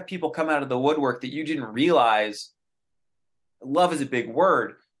going to have people come out of the woodwork that you didn't realize love is a big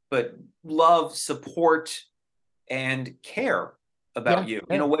word, but love, support, and care about you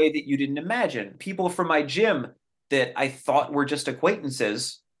in a way that you didn't imagine. People from my gym that I thought were just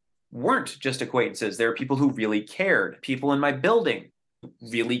acquaintances weren't just acquaintances. There are people who really cared. People in my building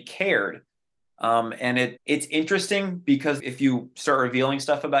really cared. And it's interesting because if you start revealing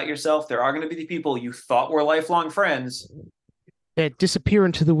stuff about yourself, there are going to be the people you thought were lifelong friends that disappear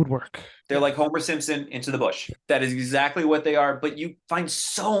into the woodwork. They're like Homer Simpson into the bush. That is exactly what they are. But you find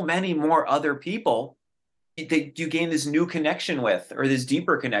so many more other people that you gain this new connection with, or this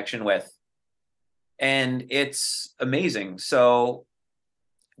deeper connection with. And it's amazing. So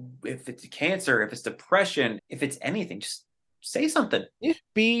if it's cancer, if it's depression, if it's anything, just say something.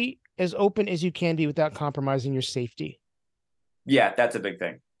 Be as open as you can be without compromising your safety. Yeah, that's a big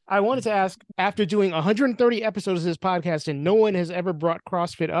thing. I wanted to ask, after doing 130 episodes of this podcast and no one has ever brought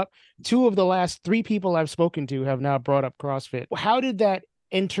CrossFit up, 2 of the last 3 people I've spoken to have now brought up CrossFit. How did that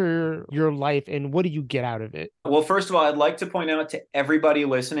enter your life and what do you get out of it? Well, first of all, I'd like to point out to everybody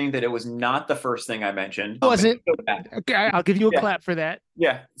listening that it was not the first thing I mentioned. Wasn't. Okay, I'll give you a clap for that.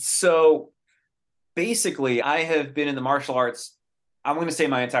 Yeah. So basically, I have been in the martial arts, I'm going to say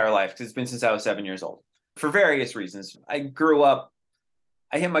my entire life, because it's been since I was 7 years old, for various reasons.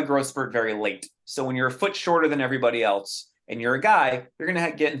 I hit my growth spurt very late. So when you're a foot shorter than everybody else and you're a guy, you're going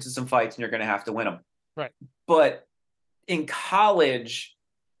to get into some fights and you're going to have to win them. Right. But in college,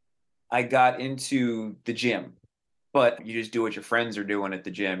 I got into the gym. But you just do what your friends are doing at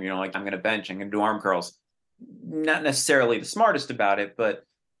the gym. You know, like I'm going to bench, I'm going to do arm curls. Not necessarily the smartest about it, but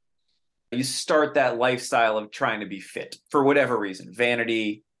you start that lifestyle of trying to be fit for whatever reason,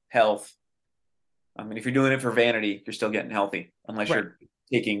 vanity, health. I mean, if you're doing it for vanity, you're still getting healthy, unless you're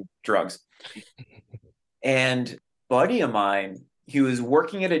taking drugs. And a buddy of mine, he was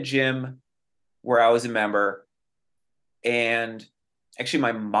working at a gym where I was a member. And actually,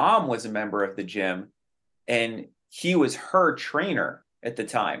 my mom was a member of the gym. And he was her trainer at the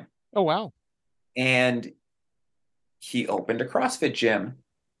time. Oh, wow. And he opened a CrossFit gym.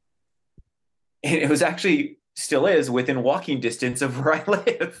 And it was actually, still is, within walking distance of where I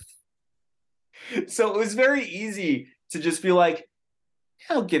live. So it was very easy to just be like,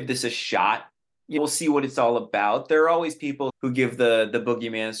 I'll give this a shot. We'll see what it's all about. There are always people who give the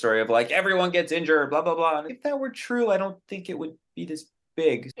boogeyman story of like, everyone gets injured, blah, blah, blah. And if that were true, I don't think it would be this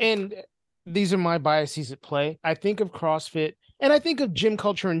big. And these are my biases at play. I think of CrossFit and I think of gym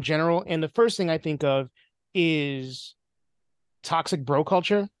culture in general. And the first thing I think of is toxic bro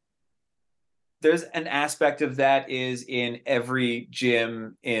culture. There's an aspect of that is in every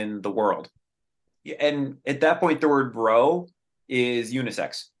gym in the world. And at that point, the word bro is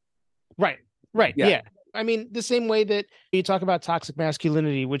unisex. Right. Yeah. I mean, the same way that you talk about toxic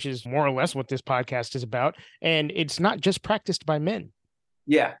masculinity, which is more or less what this podcast is about. And it's not just practiced by men.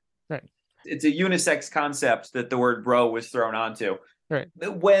 Yeah. Right. It's a unisex concept that the word bro was thrown onto. Right.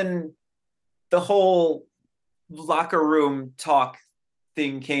 When the whole locker room talk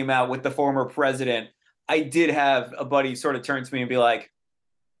thing came out with the former president, I did have a buddy sort of turn to me and be like,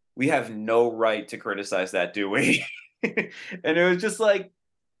 we have no right to criticize that, do we? And it was just like,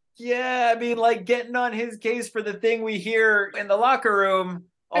 yeah, I mean, like getting on his case for the thing we hear in the locker room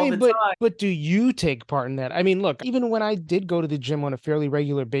all the time. But do you take part in that? I mean, look, even when I did go to the gym on a fairly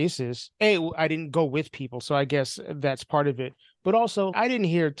regular basis, I didn't go with people, so I guess that's part of it. But also, I didn't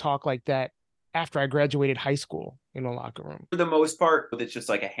hear talk like that after I graduated high school in the locker room. For the most part, it's just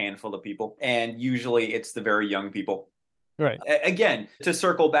like a handful of people, and usually it's the very young people. Right. Again, to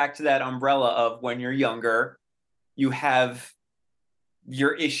circle back to that umbrella of when you're younger, you have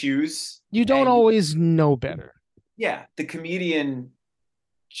your issues. You don't always know better. Yeah. The comedian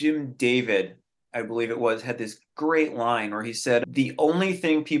Jim David, I believe it was, had this great line where he said, the only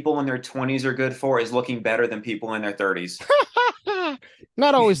thing people in their 20s are good for is looking better than people in their 30s.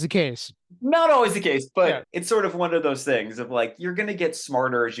 Not always the case. Not always the case, but it's sort of one of those things of like, you're going to get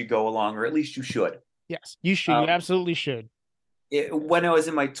smarter as you go along, or at least you should. Yes, you should. You absolutely should. When I was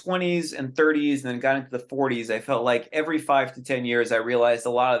in my 20s and 30s and then got into the 40s, I felt like every 5 to 10 years, I realized a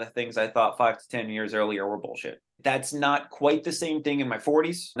lot of the things I thought 5 to 10 years earlier were bullshit. That's not quite the same thing in my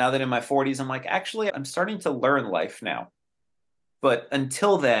 40s. Now that in my 40s, I'm like, actually, I'm starting to learn life now. But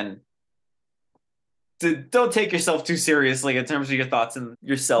until then, don't take yourself too seriously in terms of your thoughts and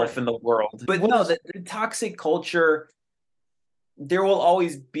yourself and the world. But no, the toxic culture, there will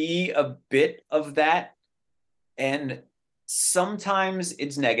always be a bit of that. And sometimes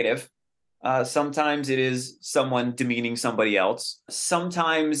it's negative. Sometimes it is someone demeaning somebody else.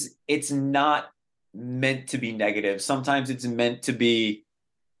 Sometimes it's not meant to be negative. Sometimes it's meant to be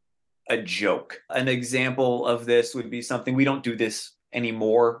a joke. An example of this would be something, we don't do this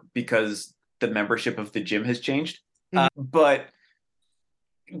anymore because the membership of the gym has changed. But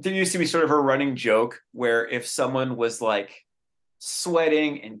there used to be sort of a running joke where if someone was like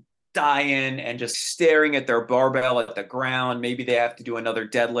sweating and dying and just staring at their barbell at the ground, maybe they have to do another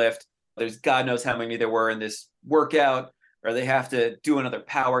deadlift. There's God knows how many there were in this workout, or they have to do another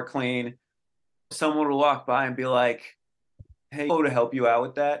power clean. Someone will walk by and be like, hey, to help you out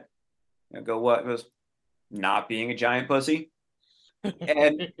with that. I go, what? It goes, not being a giant pussy.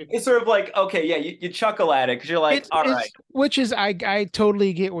 And it's sort of like, okay, yeah, you chuckle at it because you're like, all right. Which is, I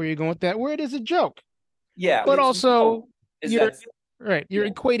totally get where you're going with that, where it is a joke. Yeah. But also, you're yeah.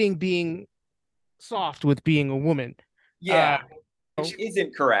 equating being soft with being a woman. Yeah. Which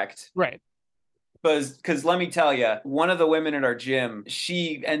isn't correct. Right. Because let me tell you, one of the women at our gym,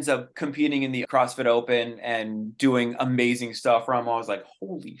 she ends up competing in the CrossFit Open and doing amazing stuff. I was like,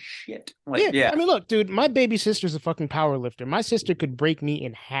 holy shit. Like, yeah. I mean, look, dude, my baby sister's a fucking power lifter. My sister could break me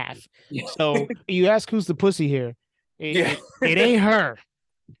in half. Yeah. So you ask who's the pussy here. It ain't her.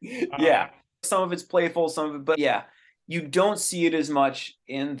 Yeah. Some of it's playful, some of it, but yeah, you don't see it as much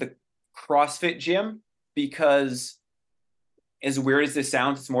in the CrossFit gym because, as weird as this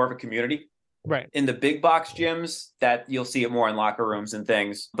sounds, it's more of a community. Right. In the big box gyms, that you'll see it more in locker rooms and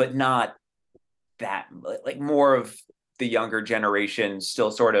things, but not that, like more of the younger generation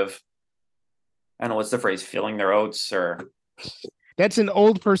still sort of, I don't know, what's the phrase, filling their oats, or that's an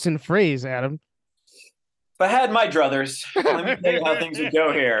old person phrase, Adam. If I had my druthers, let me tell you how things would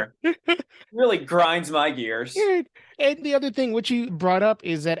go here. It really grinds my gears. And the other thing which you brought up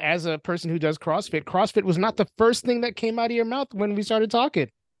is that as a person who does CrossFit was not the first thing that came out of your mouth when we started talking.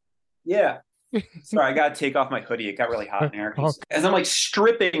 Yeah. Sorry, I gotta take off my hoodie. It got really hot in here. As I'm like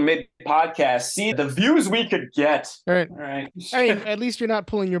stripping mid-podcast, see the views we could get. All right. All right. I mean, at least you're not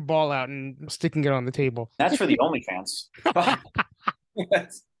pulling your ball out and sticking it on the table. That's for the OnlyFans.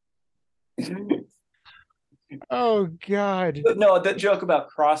 Oh, God. No, the joke about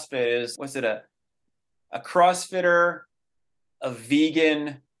CrossFit is, was it a CrossFitter, a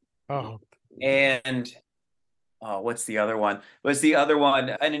vegan, and what's the other one? Was the other one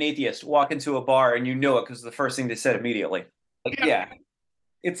and an atheist walk into a bar and you know it because the first thing they said immediately? Like, yeah,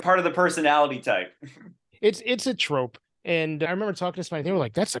 it's part of the personality type. It's a trope. And I remember talking to somebody, they were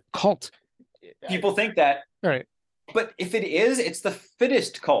like, that's a cult. People think that. All right. But if it is, it's the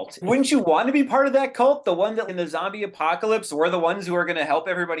fittest cult. Wouldn't you want to be part of that cult? The one that in the zombie apocalypse, we're the ones who are going to help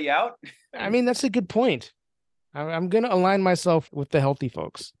everybody out? I mean, that's a good point. I'm going to align myself with the healthy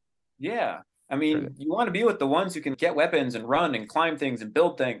folks. Yeah. I mean, you want to be with the ones who can get weapons and run and climb things and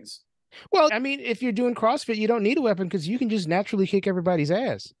build things. Well, I mean, if you're doing CrossFit, you don't need a weapon because you can just naturally kick everybody's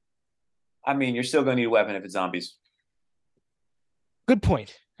ass. I mean, you're still going to need a weapon if it's zombies. Good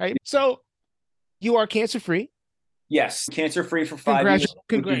point. Right? So you are cancer-free? Yes, cancer-free for 5 years.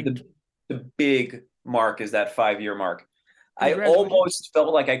 The big mark is that 5-year mark. I almost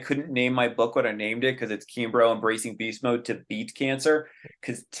felt like I couldn't name my book what I named it because it's Kimbro Embracing Beast Mode to Beat Cancer,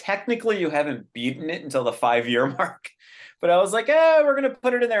 because technically you haven't beaten it until the 5-year mark. But I was like, we're going to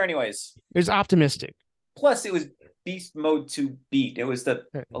put it in there anyways. It was optimistic. Plus, it was Beast Mode to Beat. It was the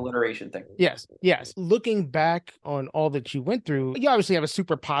alliteration thing. Yes. Looking back on all that you went through, you obviously have a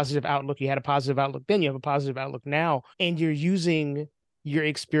super positive outlook. You had a positive outlook then, you have a positive outlook now, and you're using your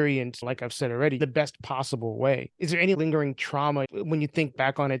experience, like I've said already, the best possible way. Is there any lingering trauma when you think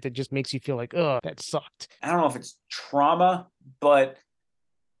back on it that just makes you feel like, that sucked? I don't know if it's trauma, but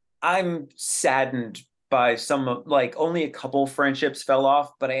I'm saddened by some, like only a couple friendships fell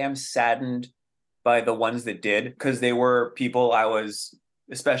off, but I am saddened by the ones that did, because they were people I was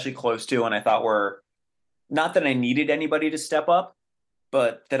especially close to and I thought were, not that I needed anybody to step up,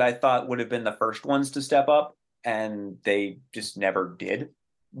 but that I thought would have been the first ones to step up. And they just never did.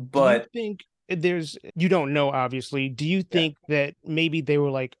 But do you think you don't know, obviously. Do you think that maybe they were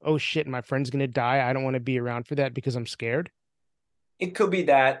like, oh shit, my friend's going to die. I don't want to be around for that because I'm scared? It could be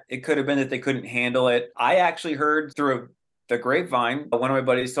that. It could have been that they couldn't handle it. I actually heard through the grapevine, one of my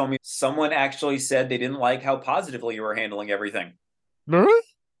buddies told me someone actually said they didn't like how positively you were handling everything. Really?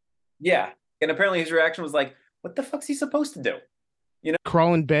 Yeah. And apparently his reaction was like, what the fuck's he supposed to do? You know,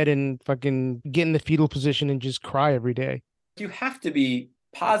 crawl in bed and fucking get in the fetal position and just cry every day. You have to be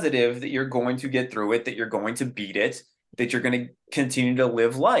positive that you're going to get through it, that you're going to beat it, that you're going to continue to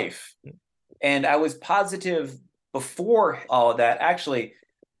live life. And I was positive before all of that. Actually,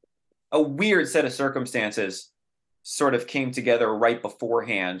 a weird set of circumstances sort of came together right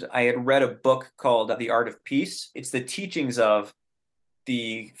beforehand. I had read a book called The Art of Peace. It's the teachings of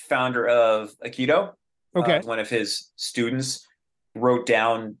the founder of Aikido. Okay. One of his students wrote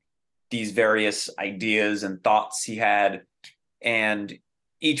down these various ideas and thoughts he had. And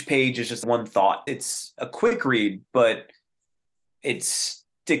each page is just one thought. It's a quick read, but it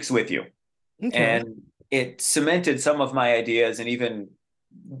sticks with you. Okay. And it cemented some of my ideas and even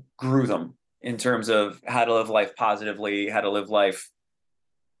grew them in terms of how to live life positively, how to live life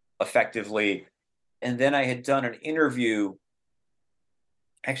effectively. And then I had done an interview.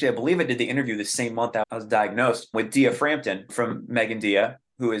 Actually, I believe I did the interview the same month I was diagnosed with Dia Frampton from Megan Dia,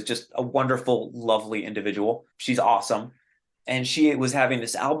 who is just a wonderful, lovely individual. She's awesome. And she was having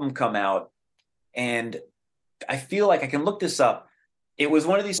this album come out. And I feel like I can look this up. It was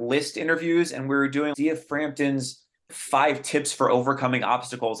one of these list interviews, and we were doing Dia Frampton's 5 tips for overcoming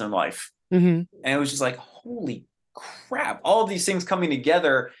obstacles in life. Mm-hmm. And it was just like, holy crap, all of these things coming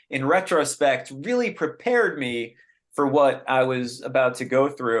together in retrospect really prepared me for what I was about to go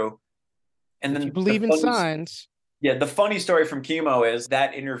through. And If then you believe in signs. yeah, the funny story from chemo is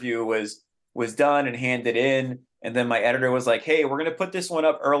that interview was done and handed in. And then my editor was like, hey, we're going to put this one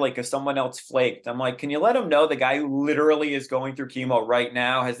up early because someone else flaked. I'm like, can you let him know the guy who literally is going through chemo right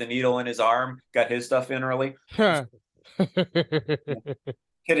now has the needle in his arm, got his stuff in early? Huh.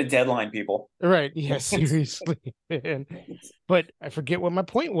 Hit a deadline, people. Right. Yeah, seriously, man. But I forget what my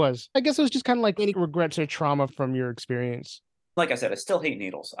point was. I guess it was just kind of like any regrets or trauma from your experience. Like I said, I still hate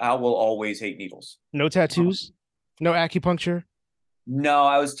needles. I will always hate needles. No tattoos, no acupuncture. No,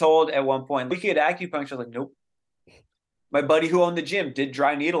 I was told at one point, we could get acupuncture. I was like, nope. My buddy who owned the gym did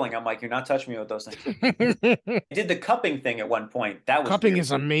dry needling. I'm like, you're not touching me with those things. I did the cupping thing at one point. That was Cupping weird.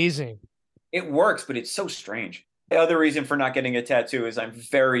 is amazing. It works, but it's so strange. The other reason for not getting a tattoo is I'm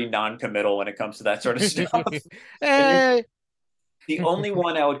very non-committal when it comes to that sort of stuff. Eh. The only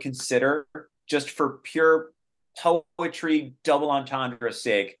one I would consider, just for pure poetry, double entendre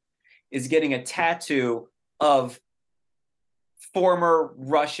sake, is getting a tattoo of former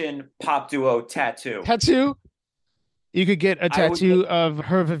Russian pop duo Tattoo. Tattoo? You could get a I would tattoo get- of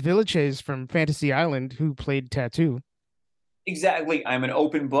Hervé Villechaize from Fantasy Island, who played Tattoo. Exactly. I'm an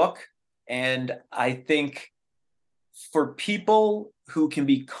open book. And I think for people who can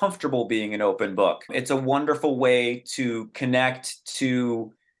be comfortable being an open book, it's a wonderful way to connect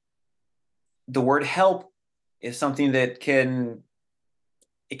to the word help is something that can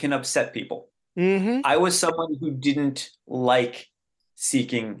upset people. Mm-hmm. I was someone who didn't like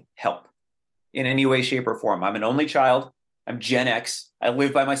seeking help in any way, shape, or form. I'm an only child. I'm Gen X. I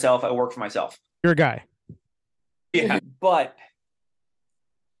live by myself. I work for myself. You're a guy. Yeah. But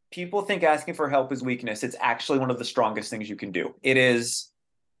people think asking for help is weakness. It's actually one of the strongest things you can do. It is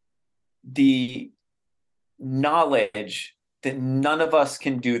the knowledge that none of us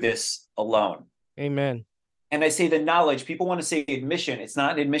can do this alone. Amen. And I say the knowledge, people want to say admission. It's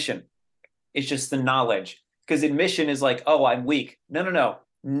not an admission. It's just the knowledge. Because admission is like, oh, I'm weak. No, no, no.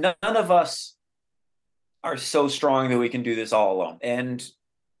 None of us are so strong that we can do this all alone. And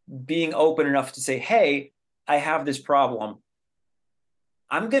being open enough to say, hey, I have this problem.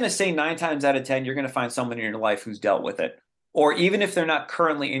 I'm going to say 9 times out of 10, you're going to find someone in your life who's dealt with it. Or even if they're not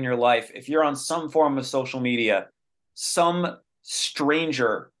currently in your life, if you're on some form of social media, some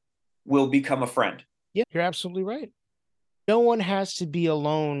stranger will become a friend. Yeah, you're absolutely right. No one has to be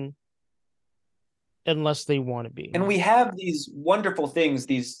alone unless they want to be. And we have these wonderful things,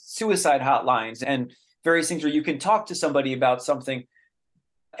 these suicide hotlines and various things where you can talk to somebody about something.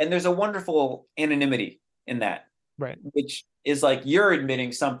 And there's a wonderful anonymity in that. Right. Which is like you're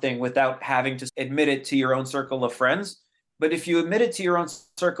admitting something without having to admit it to your own circle of friends. But if you admit it to your own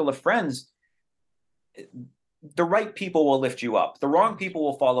circle of friends, the right people will lift you up. The wrong people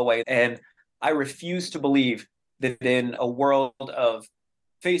will fall away. And I refuse to believe that in a world of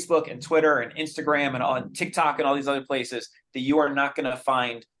Facebook and Twitter and Instagram and on TikTok and all these other places, that you are not going to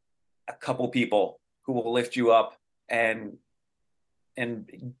find a couple people who will lift you up and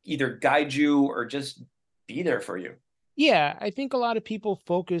either guide you or just be there for you. Yeah, I think a lot of people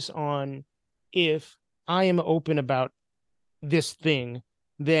focus on if I am open about this thing,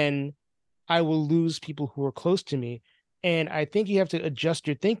 then I will lose people who are close to me. And I think you have to adjust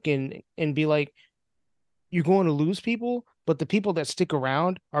your thinking and be like, you're going to lose people, but the people that stick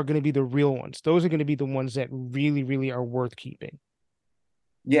around are going to be the real ones. Those are going to be the ones that really, really are worth keeping.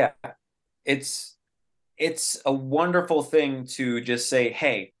 Yeah. It's a wonderful thing to just say,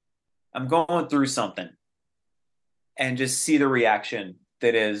 hey, I'm going through something and just see the reaction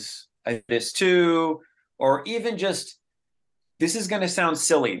that is this too, or even just, this is going to sound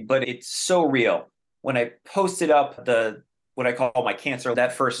silly, but it's so real. When I posted up what I call my cancer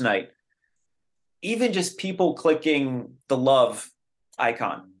that first night, even just people clicking the love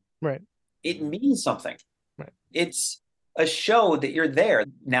icon, right? It means something. Right. It's a show that you're there.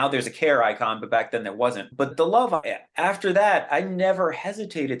 Now there's a care icon, but back then there wasn't. But the love, after that, I never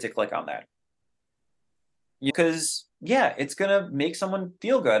hesitated to click on that. Because, yeah, it's going to make someone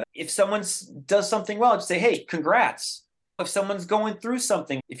feel good. If someone does something well, just say, hey, congrats. If someone's going through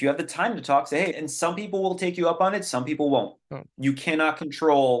something, if you have the time to talk, say, hey, and some people will take you up on it. Some people won't. Oh. You cannot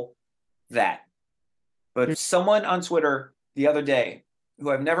control that. But someone on Twitter the other day, who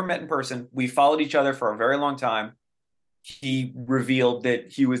I've never met in person, we followed each other for a very long time. He revealed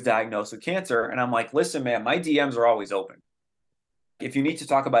that he was diagnosed with cancer. And I'm like, listen, man, my DMs are always open. If you need to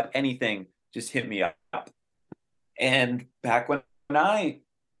talk about anything, just hit me up. And back when I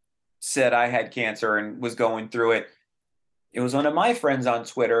said I had cancer and was going through it, it was one of my friends on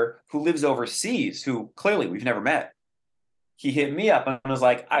Twitter who lives overseas, who clearly we've never met. He hit me up and was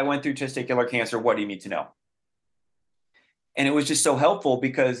like, I went through testicular cancer. What do you need to know? And it was just so helpful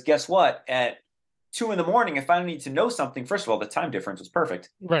because guess what? At 2 a.m, if I need to know something, first of all, the time difference was perfect.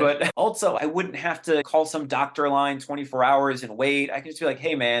 Right. But also I wouldn't have to call some doctor line 24 hours and wait. I can just be like,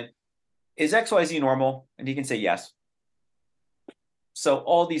 hey, man, is XYZ normal? And he can say yes. So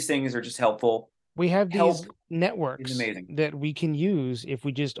all these things are just helpful. We have these networks that we can use if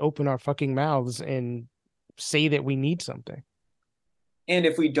we just open our fucking mouths and say that we need something. And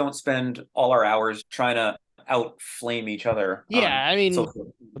if we don't spend all our hours trying to outflame each other. Yeah, I mean,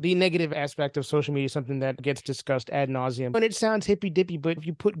 the negative aspect of social media is something that gets discussed ad nauseum. And it sounds hippy-dippy, but if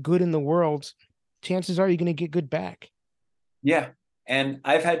you put good in the world, chances are you're going to get good back. Yeah. And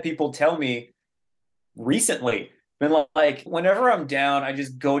I've had people tell me recently, been like, whenever I'm down, I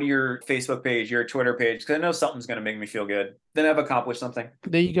just go to your Facebook page, your Twitter page, because I know something's going to make me feel good. Then I've accomplished something.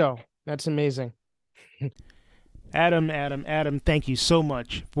 There you go. That's amazing. Adam, thank you so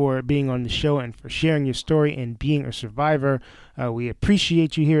much for being on the show and for sharing your story and being a survivor. We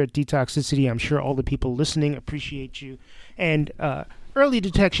appreciate you here at Detoxicity. I'm sure all the people listening appreciate you. And early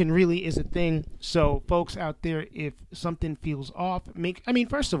detection really is a thing. So folks out there, if something feels off,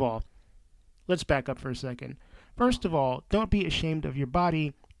 first of all, let's back up for a second. First of all, don't be ashamed of your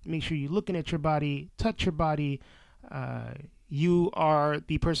body. Make sure you're looking at your body, touch your body. You are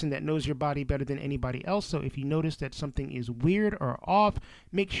the person that knows your body better than anybody else. So if you notice that something is weird or off,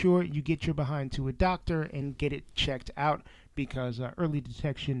 make sure you get your behind to a doctor and get it checked out, because early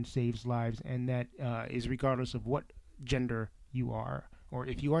detection saves lives, and that is regardless of what gender you are or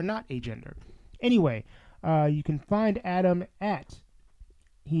if you are not a gender. Anyway, you can find Adam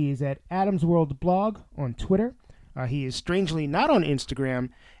he is at Adam's World Blog on Twitter. He is strangely not on Instagram,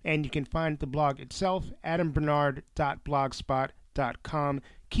 and you can find the blog itself, adambernard.blogspot.com.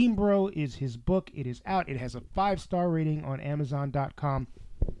 Kimbro is his book. It is out. It has a 5-star rating on Amazon.com.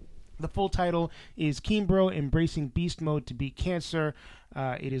 The full title is Kimbro, Embracing Beast Mode to Beat Cancer.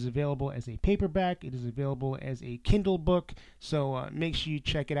 It is available as a paperback. It is available as a Kindle book. So make sure you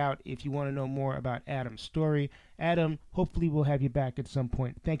check it out if you want to know more about Adam's story. Adam, hopefully we'll have you back at some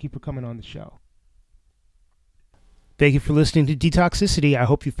point. Thank you for coming on the show. Thank you for listening to Detoxicity. I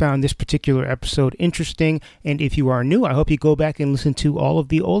hope you found this particular episode interesting. And if you are new, I hope you go back and listen to all of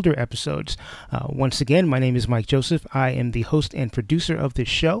the older episodes. Once again, my name is Mike Joseph. I am the host and producer of this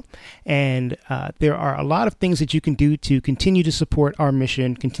show. And there are a lot of things that you can do to continue to support our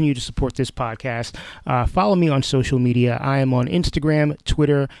mission, continue to support this podcast. Follow me on social media. I am on Instagram,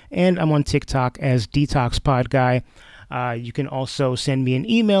 Twitter, and I'm on TikTok as Detox Pod Guy. You can also send me an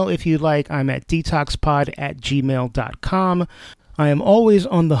email if you'd like. I'm at detoxpod@gmail.com. I am always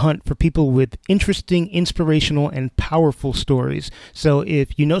on the hunt for people with interesting, inspirational, and powerful stories. So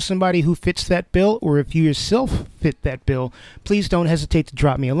if you know somebody who fits that bill, or if you yourself fit that bill, please don't hesitate to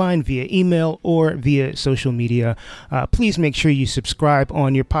drop me a line via email or via social media. Please make sure you subscribe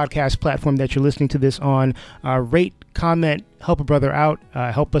on your podcast platform that you're listening to this on. Rate, comment, help a brother out,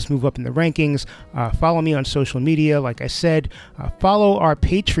 help us move up in the rankings. Follow me on social media. Like I said, follow our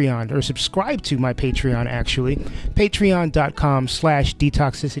Patreon, or subscribe to my Patreon, actually.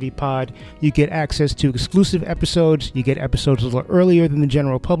 Patreon.com/detoxicitypod. You get access to exclusive episodes. You get episodes a little earlier than the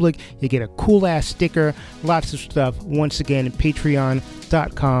general public. You get a cool ass sticker, lots of stuff. Once again,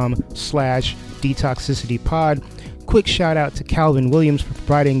 patreon.com/detoxicitypod. Quick shout out to Calvin Williams for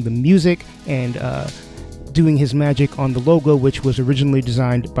providing the music and doing his magic on the logo, which was originally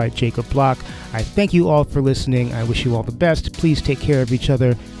designed by Jacob Block. I thank you all for listening. I wish you all the best. Please take care of each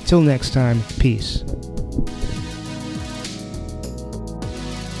other. Till next time, peace.